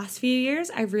these last few years,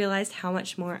 I've realized how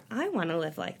much more I want to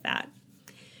live like that.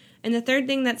 And the third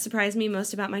thing that surprised me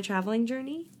most about my traveling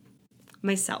journey,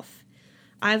 myself.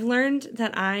 I've learned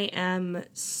that I am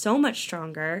so much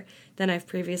stronger than I've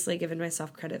previously given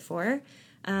myself credit for,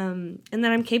 and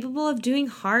that I'm capable of doing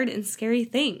hard and scary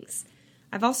things.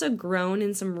 I've also grown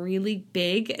in some really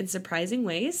big and surprising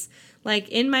ways, like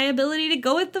in my ability to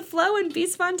go with the flow and be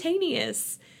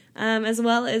spontaneous, as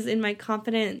well as in my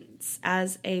confidence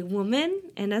as a woman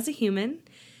and as a human,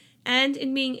 and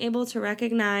in being able to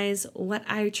recognize what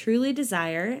I truly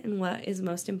desire and what is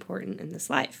most important in this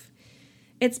life.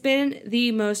 It's been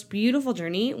the most beautiful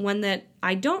journey, one that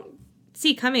I don't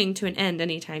see coming to an end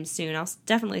anytime soon. I'll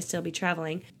definitely still be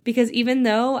traveling, because even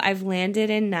though I've landed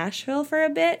in Nashville for a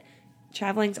bit,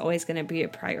 traveling's always going to be a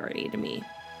priority to me.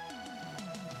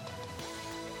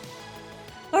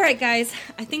 All right, guys,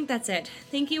 I think that's it.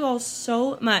 Thank you all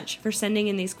so much for sending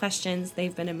in these questions.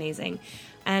 They've been amazing.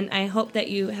 And I hope that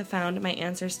you have found my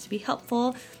answers to be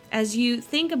helpful as you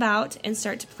think about and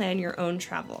start to plan your own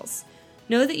travels.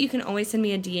 Know that you can always send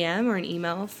me a DM or an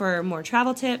email for more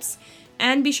travel tips,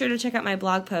 and be sure to check out my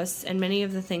blog posts and many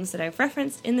of the things that I've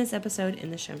referenced in this episode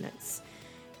in the show notes.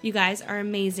 You guys are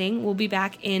amazing. We'll be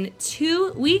back in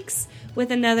 2 weeks with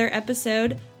another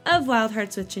episode of Wild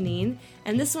Hearts with Janine,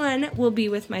 and this one will be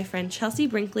with my friend Chelsea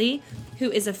Brinkley, who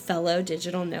is a fellow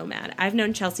digital nomad. I've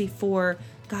known Chelsea for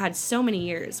God, so many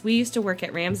years. We used to work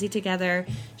at Ramsey together.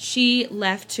 She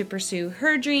left to pursue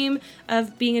her dream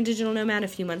of being a digital nomad a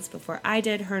few months before I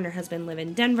did. Her and her husband live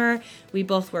in Denver. We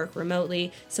both work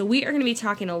remotely. So we are going to be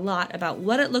talking a lot about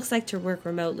what it looks like to work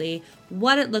remotely,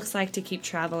 what it looks like to keep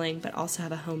traveling, but also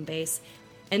have a home base.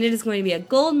 And it is going to be a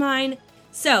gold mine.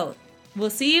 So we'll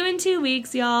see you in 2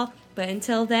 weeks, y'all. But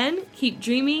until then, keep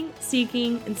dreaming,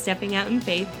 seeking, and stepping out in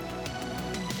faith.